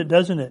redundant,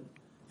 doesn't it?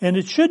 And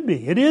it should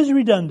be. It is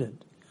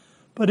redundant.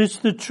 But it's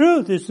the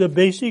truth. It's the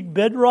basic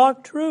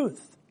bedrock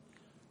truth.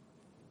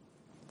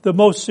 The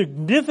most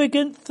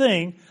significant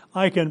thing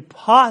I can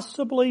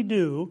possibly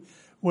do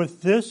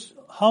with this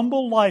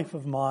humble life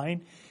of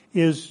mine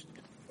is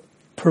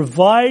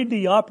provide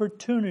the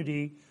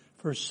opportunity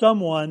for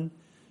someone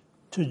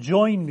to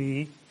join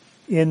me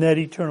in that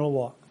eternal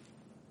walk.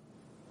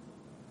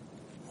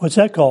 What's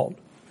that called?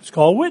 It's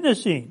called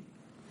witnessing.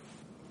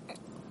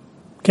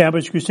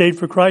 Campus Crusade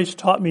for Christ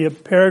taught me a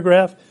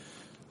paragraph.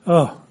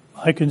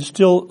 I can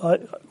still,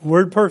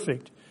 word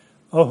perfect.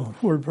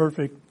 Word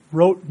perfect.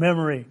 Rote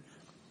memory.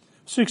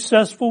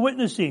 Successful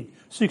witnessing.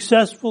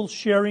 Successful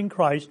sharing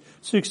Christ.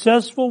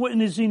 Successful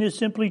witnessing is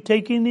simply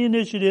taking the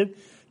initiative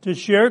to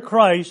share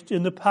Christ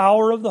in the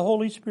power of the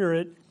Holy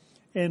Spirit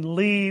and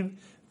leave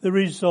the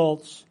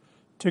results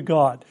to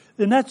God.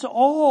 And that's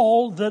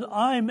all that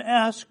I'm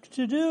asked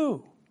to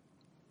do.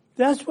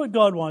 That's what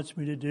God wants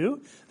me to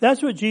do.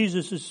 That's what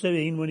Jesus is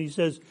saying when he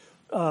says,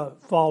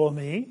 follow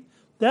me.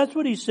 That's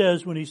what he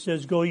says when he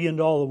says, go ye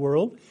into all the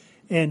world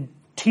and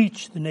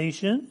teach the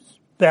nations,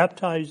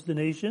 baptize the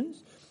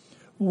nations.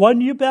 When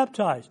do you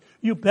baptize?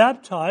 You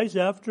baptize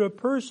after a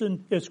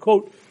person has,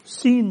 quote,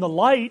 seen the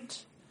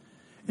light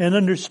and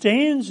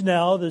understands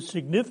now the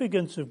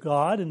significance of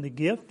God and the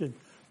gift and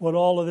what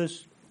all of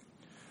this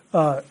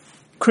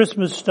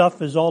Christmas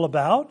stuff is all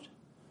about.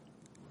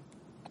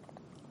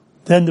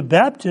 Then the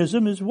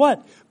baptism is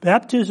what?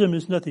 Baptism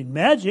is nothing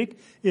magic.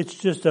 It's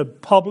just a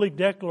public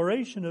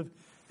declaration of,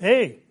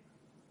 hey,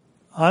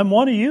 I'm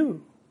one of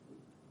you.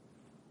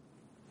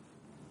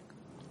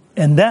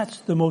 And that's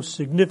the most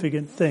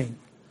significant thing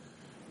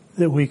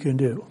that we can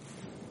do.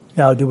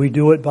 Now, do we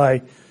do it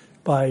by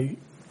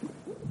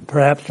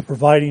perhaps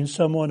providing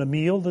someone a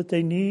meal that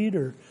they need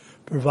or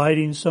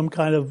providing some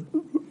kind of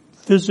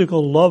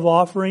physical love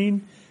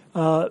offering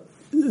that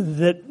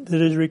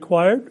is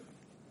required?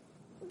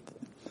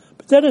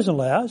 But that doesn't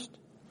last.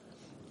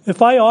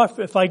 If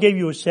I gave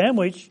you a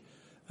sandwich,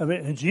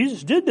 and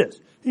Jesus did this.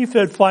 He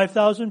fed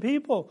 5,000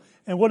 people.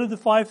 And what did the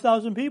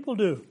 5,000 people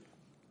do?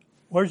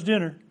 Where's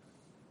dinner?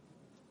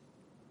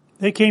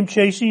 They came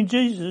chasing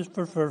Jesus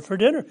for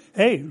dinner.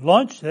 Hey,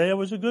 lunch, that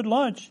was a good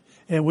lunch.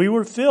 And we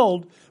were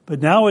filled,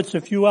 but now it's a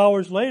few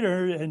hours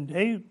later and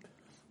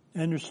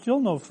there's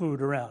still no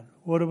food around.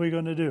 What are we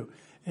going to do?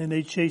 And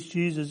they chased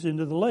Jesus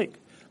into the lake.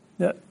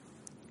 Now,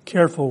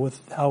 careful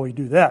with how we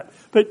do that.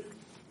 But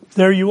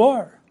there you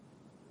are.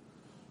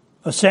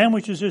 A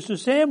sandwich is just a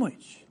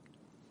sandwich.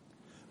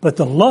 But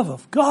the love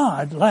of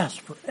God lasts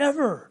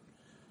forever.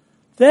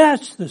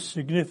 That's the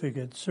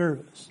significant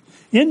service.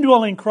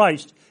 Indwelling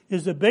Christ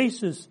is the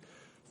basis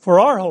for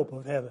our hope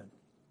of heaven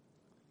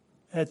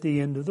at the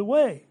end of the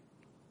way.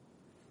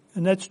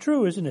 And that's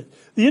true, isn't it?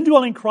 The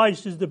indwelling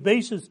Christ is the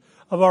basis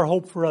of our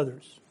hope for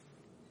others.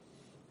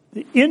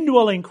 The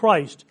indwelling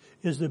Christ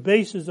is the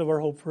basis of our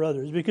hope for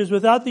others. Because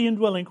without the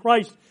indwelling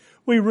Christ,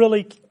 we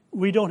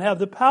don't have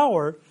the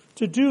power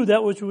to do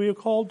that which we are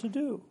called to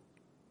do.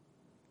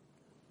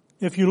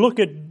 If you look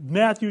at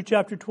Matthew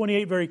chapter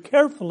 28 very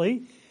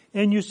carefully,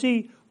 and you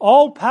see,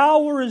 all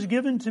power is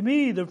given to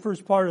me, the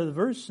first part of the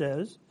verse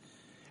says.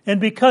 And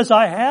because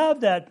I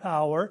have that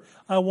power,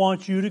 I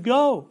want you to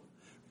go.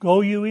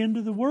 Go you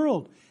into the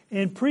world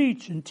and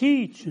preach and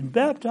teach and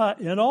baptize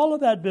and all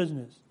of that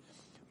business.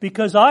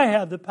 Because I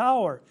have the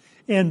power.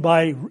 And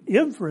by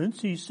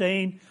inference, he's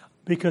saying,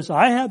 because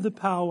I have the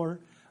power,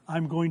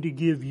 I'm going to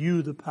give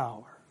you the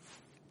power.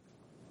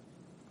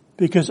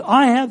 Because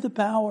I have the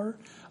power,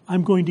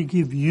 I'm going to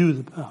give you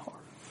the power.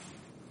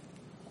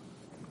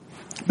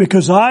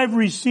 Because I've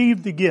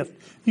received the gift.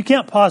 You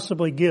can't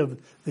possibly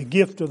give the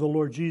gift of the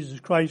Lord Jesus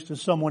Christ to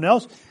someone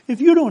else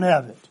if you don't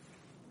have it.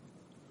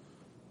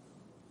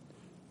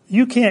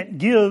 You can't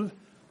give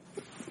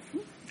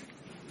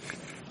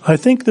I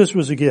think this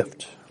was a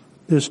gift,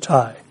 this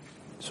tie.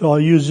 So I'll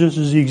use this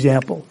as the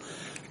example.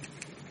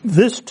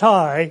 This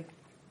tie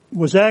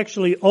was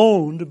actually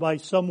owned by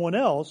someone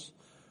else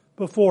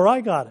before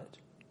I got it.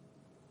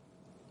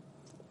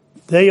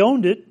 They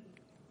owned it,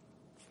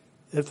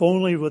 if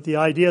only with the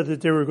idea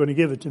that they were going to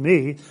give it to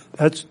me.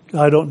 That's,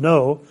 I don't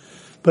know.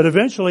 But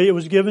eventually it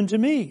was given to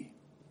me.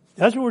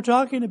 That's what we're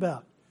talking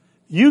about.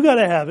 You got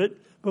to have it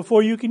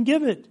before you can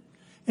give it.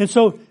 And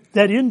so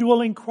that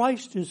indwelling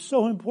Christ is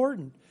so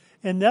important.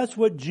 And that's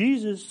what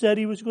Jesus said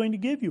He was going to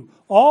give you.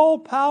 All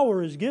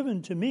power is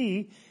given to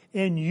me,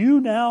 and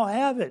you now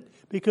have it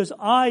because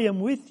I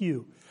am with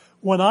you.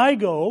 When I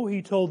go,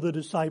 He told the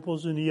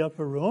disciples in the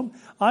upper room,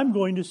 I'm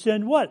going to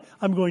send what?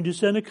 I'm going to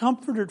send a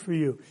comforter for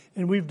you.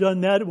 And we've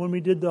done that when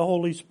we did the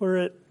Holy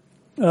Spirit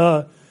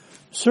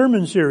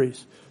sermon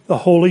series. The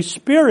Holy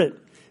Spirit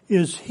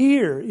is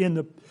here.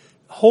 The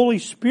Holy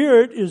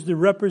Spirit is the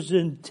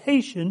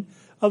representation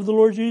of the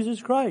Lord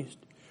Jesus Christ.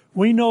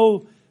 We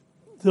know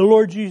the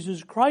Lord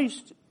Jesus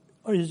Christ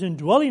is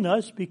indwelling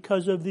us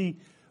because of the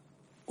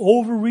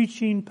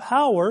overreaching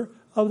power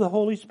of the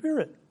Holy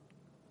Spirit.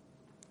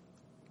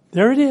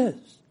 There it is.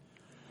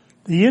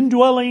 The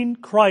indwelling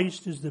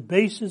Christ is the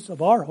basis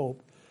of our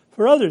hope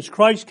for others.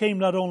 Christ came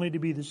not only to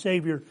be the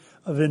Savior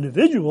of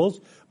individuals,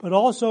 but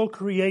also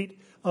create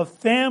a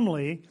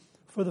family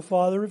for the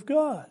Father of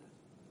God.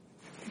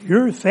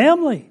 You're a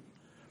family.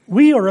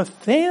 We are a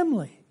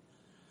family.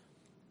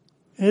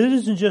 And it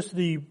isn't just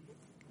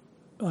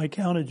I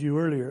counted you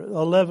earlier,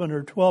 11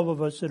 or 12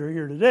 of us that are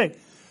here today.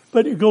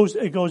 But it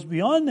goes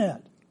beyond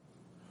that.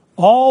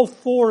 All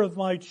 4 of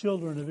my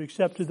children have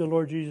accepted the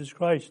Lord Jesus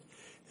Christ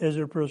as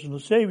their personal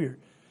Savior.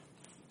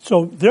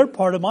 So they're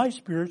part of my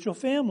spiritual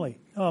family.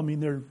 I mean,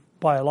 they're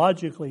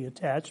biologically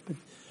attached, but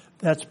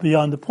that's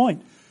beyond the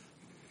point.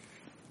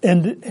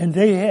 And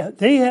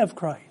they have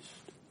Christ.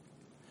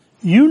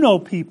 You know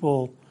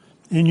people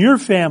in your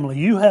family.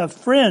 You have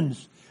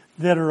friends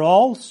that are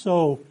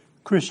also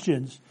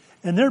Christians.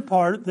 And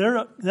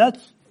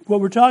that's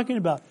what we're talking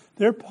about.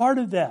 They're part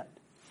of that.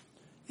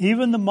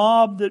 Even the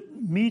mob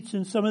that meets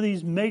in some of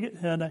these mega,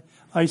 and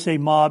I say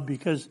mob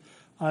because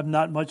I'm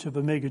not much of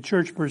a mega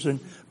church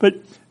person, but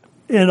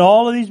in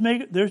all of these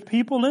there's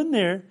people in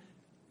there,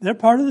 they're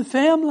part of the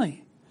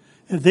family.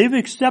 If they've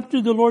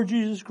accepted the Lord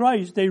Jesus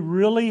Christ, they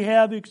really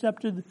have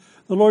accepted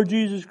the Lord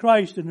Jesus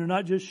Christ, and they're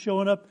not just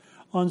showing up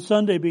on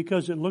Sunday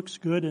because it looks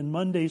good, and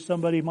Monday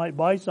somebody might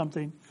buy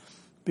something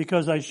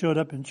because I showed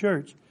up in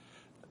church.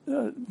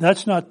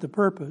 That's not the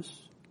purpose.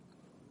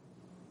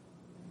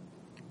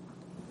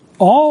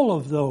 All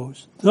of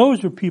those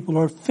are people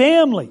who are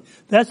family.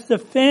 That's the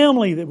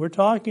family that we're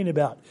talking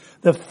about.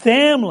 The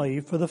family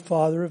for the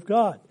Father of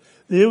God.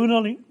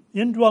 The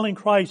indwelling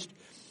Christ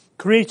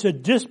creates a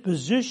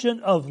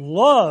disposition of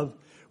love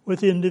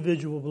with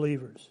individual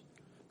believers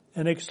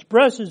and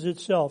expresses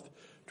itself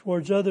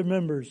towards other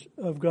members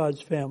of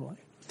God's family.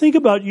 Think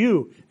about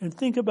you and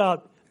think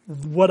about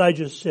what I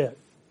just said.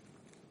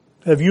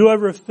 Have you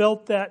ever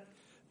felt that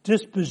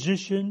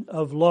disposition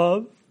of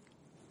love?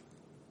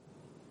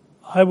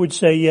 I would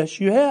say yes,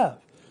 you have.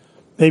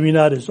 Maybe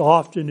not as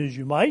often as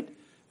you might.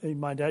 You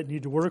might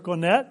need to work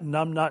on that, and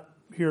I'm not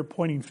here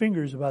pointing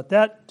fingers about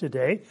that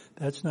today.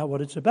 That's not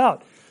what it's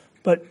about.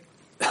 But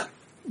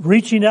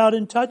reaching out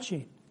and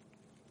touching.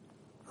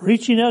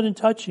 Reaching out and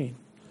touching.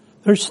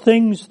 There's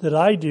things that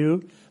I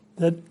do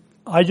that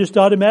I just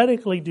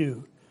automatically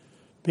do.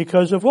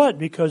 Because of what?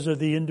 Because of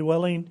the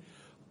indwelling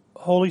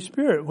Holy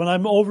Spirit. When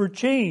I'm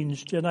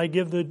overchanged and I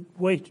give the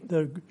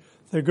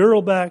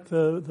girl back,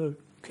 the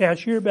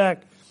cashier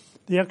back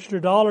the extra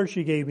 $1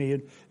 she gave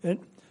me, and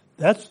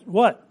that's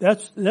what?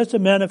 That's a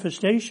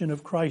manifestation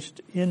of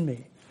Christ in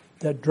me.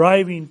 That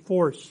driving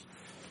force.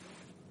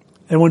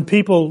 And when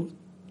people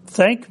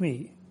thank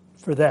me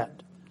for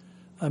that,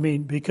 I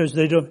mean, because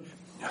they don't,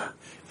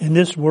 in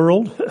this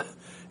world,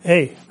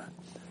 hey,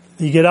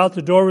 you get out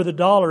the door with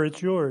 $1,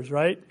 it's yours,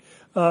 right?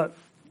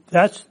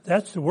 That's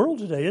the world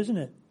today, isn't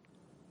it?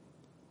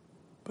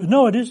 But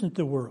no, it isn't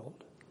the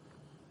world.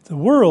 The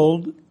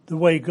world, the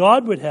way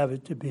God would have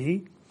it to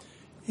be,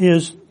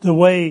 is the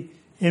way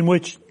in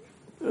which,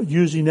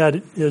 using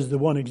that as the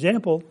one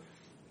example,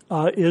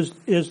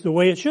 is the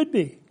way it should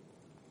be.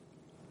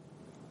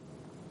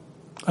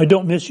 I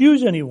don't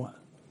misuse anyone.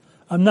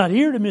 I'm not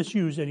here to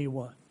misuse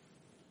anyone.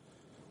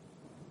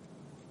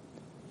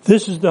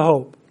 This is the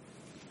hope.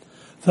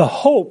 The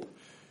hope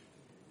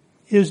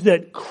is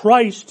that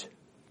Christ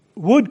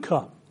would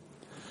come.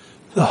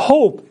 The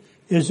hope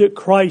is that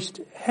Christ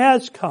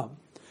has come.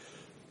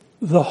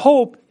 The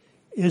hope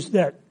is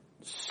that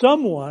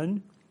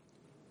someone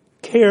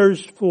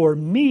cares for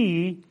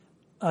me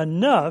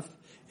enough,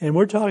 and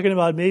we're talking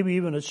about maybe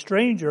even a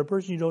stranger, a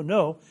person you don't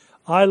know.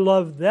 I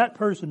love that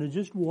person who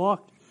just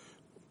walked.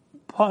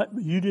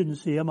 You didn't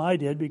see him, I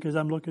did because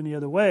I'm looking the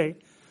other way.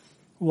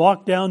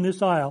 Walked down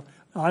this aisle.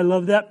 I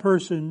love that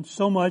person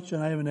so much,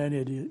 and I haven't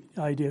any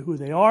idea who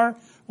they are,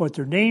 what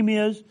their name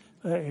is,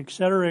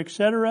 etc.,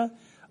 etc.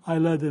 I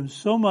love them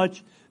so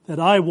much that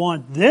I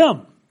want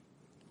them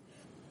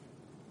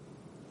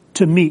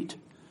to meet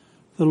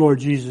the Lord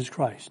Jesus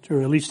Christ,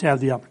 or at least have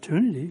the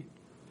opportunity.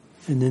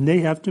 And then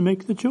they have to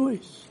make the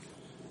choice.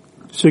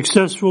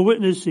 Successful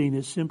witnessing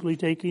is simply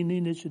taking the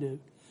initiative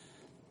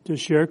to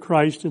share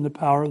Christ in the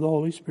power of the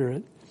Holy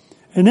Spirit.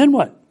 And then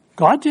what?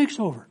 God takes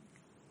over.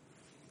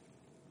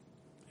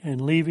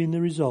 And leaving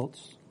the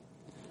results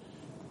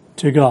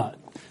to God.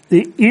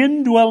 The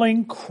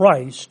indwelling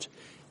Christ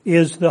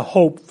is the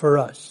hope for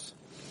us.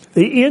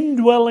 The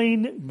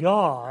indwelling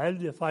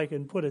God, if I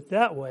can put it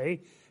that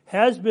way,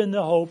 has been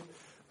the hope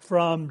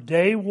from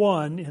day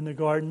 1 in the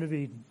Garden of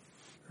Eden,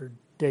 or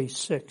day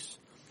 6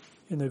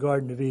 in the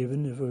Garden of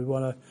Eden, if we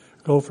want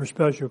to go for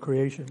special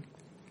creation.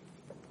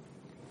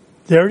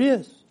 There it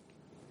is.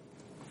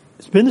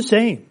 It's been the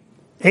same.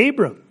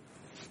 Abram,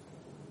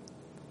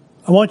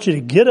 I want you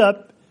to get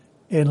up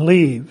and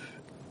leave.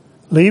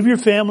 Leave your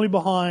family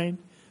behind.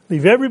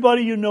 Leave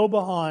everybody you know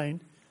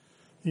behind.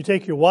 You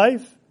take your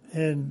wife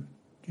and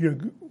your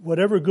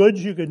whatever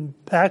goods you can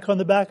pack on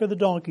the back of the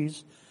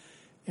donkeys,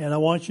 and I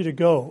want you to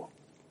go.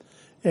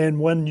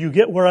 And when you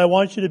get where I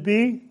want you to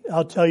be,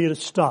 I'll tell you to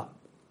stop.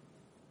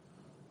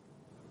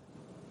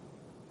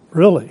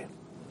 Really?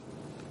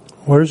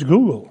 Where's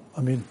Google?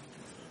 I mean,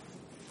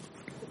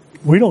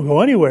 we don't go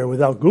anywhere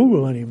without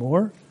Google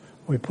anymore.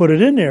 We put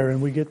it in there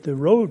and we get the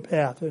road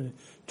path and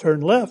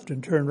turn left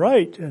and turn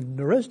right and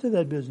the rest of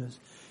that business.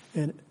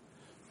 And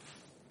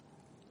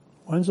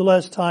when's the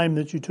last time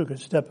that you took a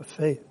step of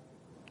faith?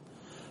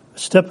 A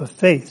step of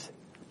faith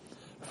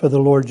for the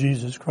Lord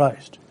Jesus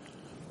Christ.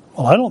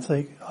 Well, I don't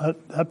think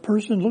that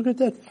person, look at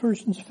that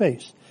person's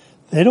face.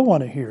 They don't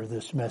want to hear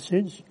this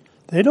message.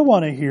 They don't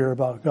want to hear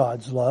about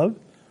God's love.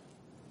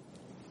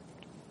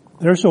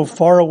 They're so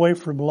far away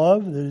from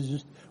love that it's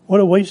just, what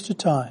a waste of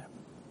time.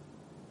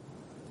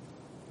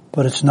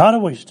 But it's not a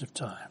waste of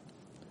time.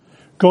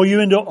 Go you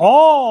into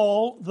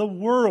all the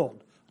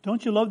world.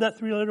 Don't you love that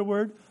 3-letter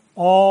word?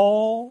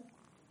 All.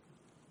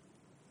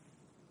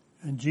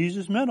 And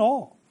Jesus meant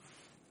all.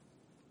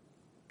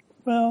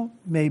 Well,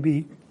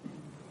 maybe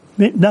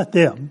not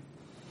them.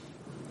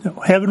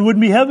 Heaven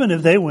wouldn't be heaven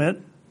if they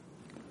went.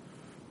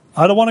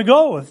 I don't want to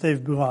go if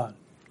they've gone.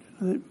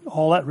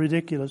 All that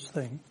ridiculous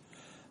thing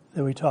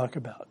that we talk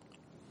about.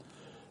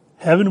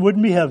 Heaven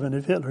wouldn't be heaven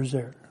if Hitler's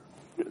there.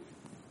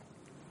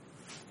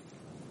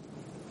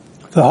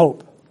 The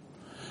hope.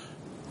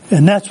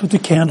 And that's what the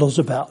candle's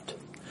about.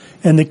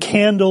 And the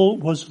candle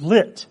was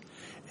lit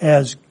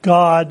as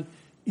God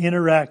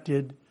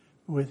interacted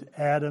with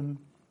Adam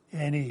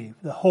and Eve.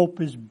 The hope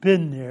has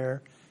been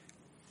there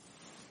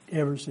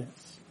ever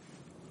since.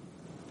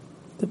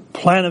 The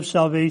plan of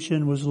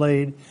salvation was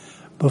laid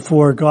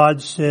before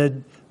God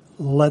said,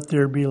 "Let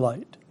there be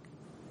light."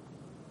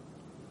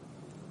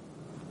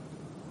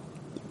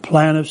 The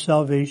plan of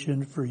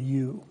salvation for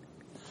you,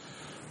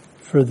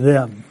 for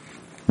them.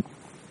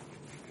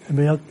 I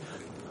mean,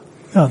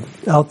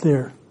 out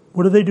there.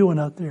 What are they doing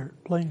out there?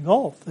 Playing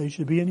golf. They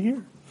should be in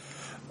here.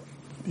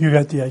 You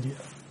got the idea.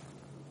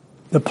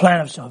 The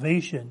plan of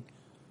salvation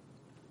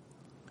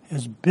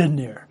has been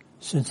there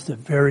since the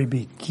very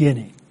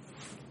beginning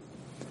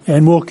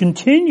and will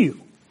continue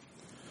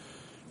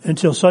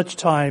until such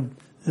time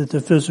that the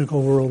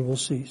physical world will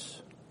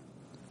cease.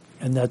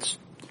 And that's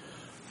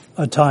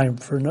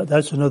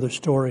that's another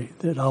story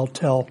that I'll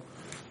tell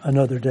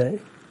another day.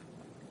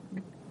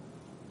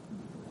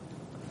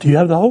 Do you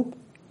have the hope?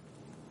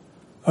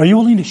 Are you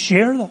willing to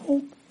share the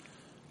hope?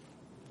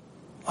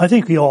 I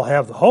think we all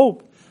have the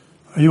hope.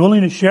 Are you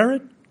willing to share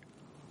it?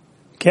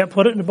 Can't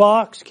put it in a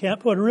box, can't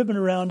put a ribbon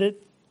around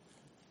it.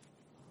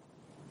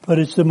 But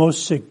it's the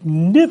most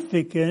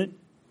significant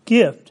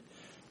gift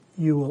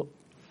you will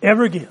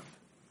ever give.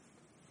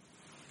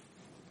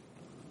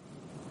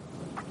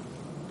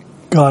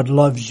 God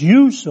loves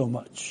you so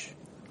much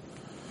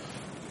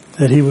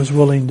that He was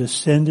willing to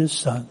send His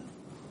Son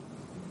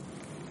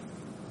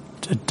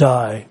to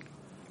die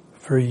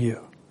for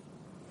you.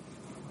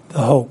 The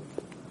hope.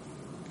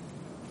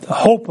 The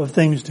hope of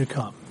things to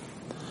come.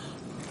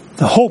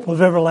 The hope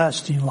of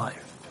everlasting life.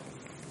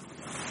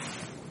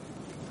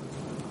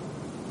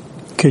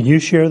 Can you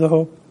share the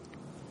hope?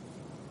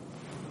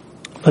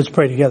 Let's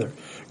pray together.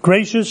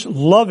 Gracious,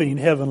 loving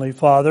Heavenly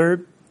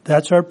Father,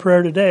 that's our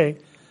prayer today.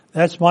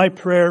 That's my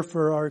prayer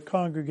for our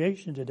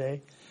congregation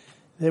today,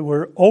 that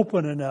we're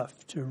open enough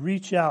to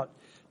reach out,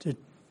 to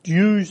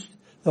use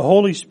the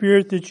Holy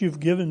Spirit that you've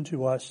given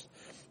to us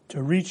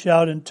to reach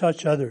out and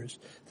touch others,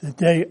 that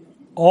they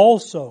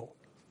also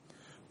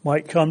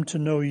might come to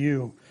know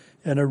you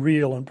in a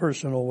real and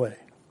personal way.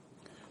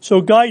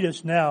 So guide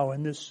us now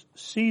in this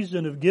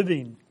season of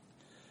giving,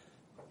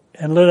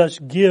 and let us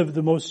give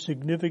the most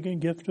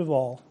significant gift of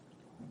all,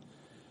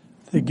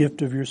 the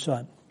gift of your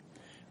Son.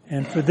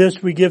 And for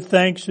this we give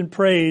thanks and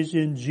praise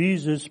in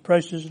Jesus'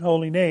 precious and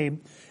holy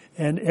name.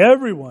 And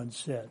everyone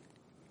said,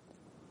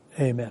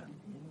 Amen.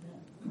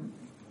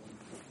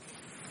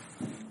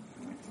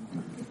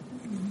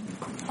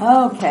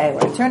 Okay,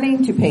 we're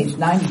turning to page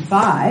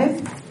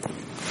 95.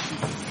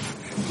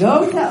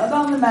 Go tell it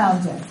on the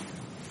mountain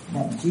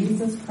that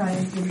Jesus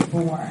Christ is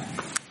born.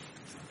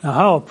 Now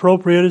how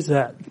appropriate is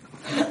that?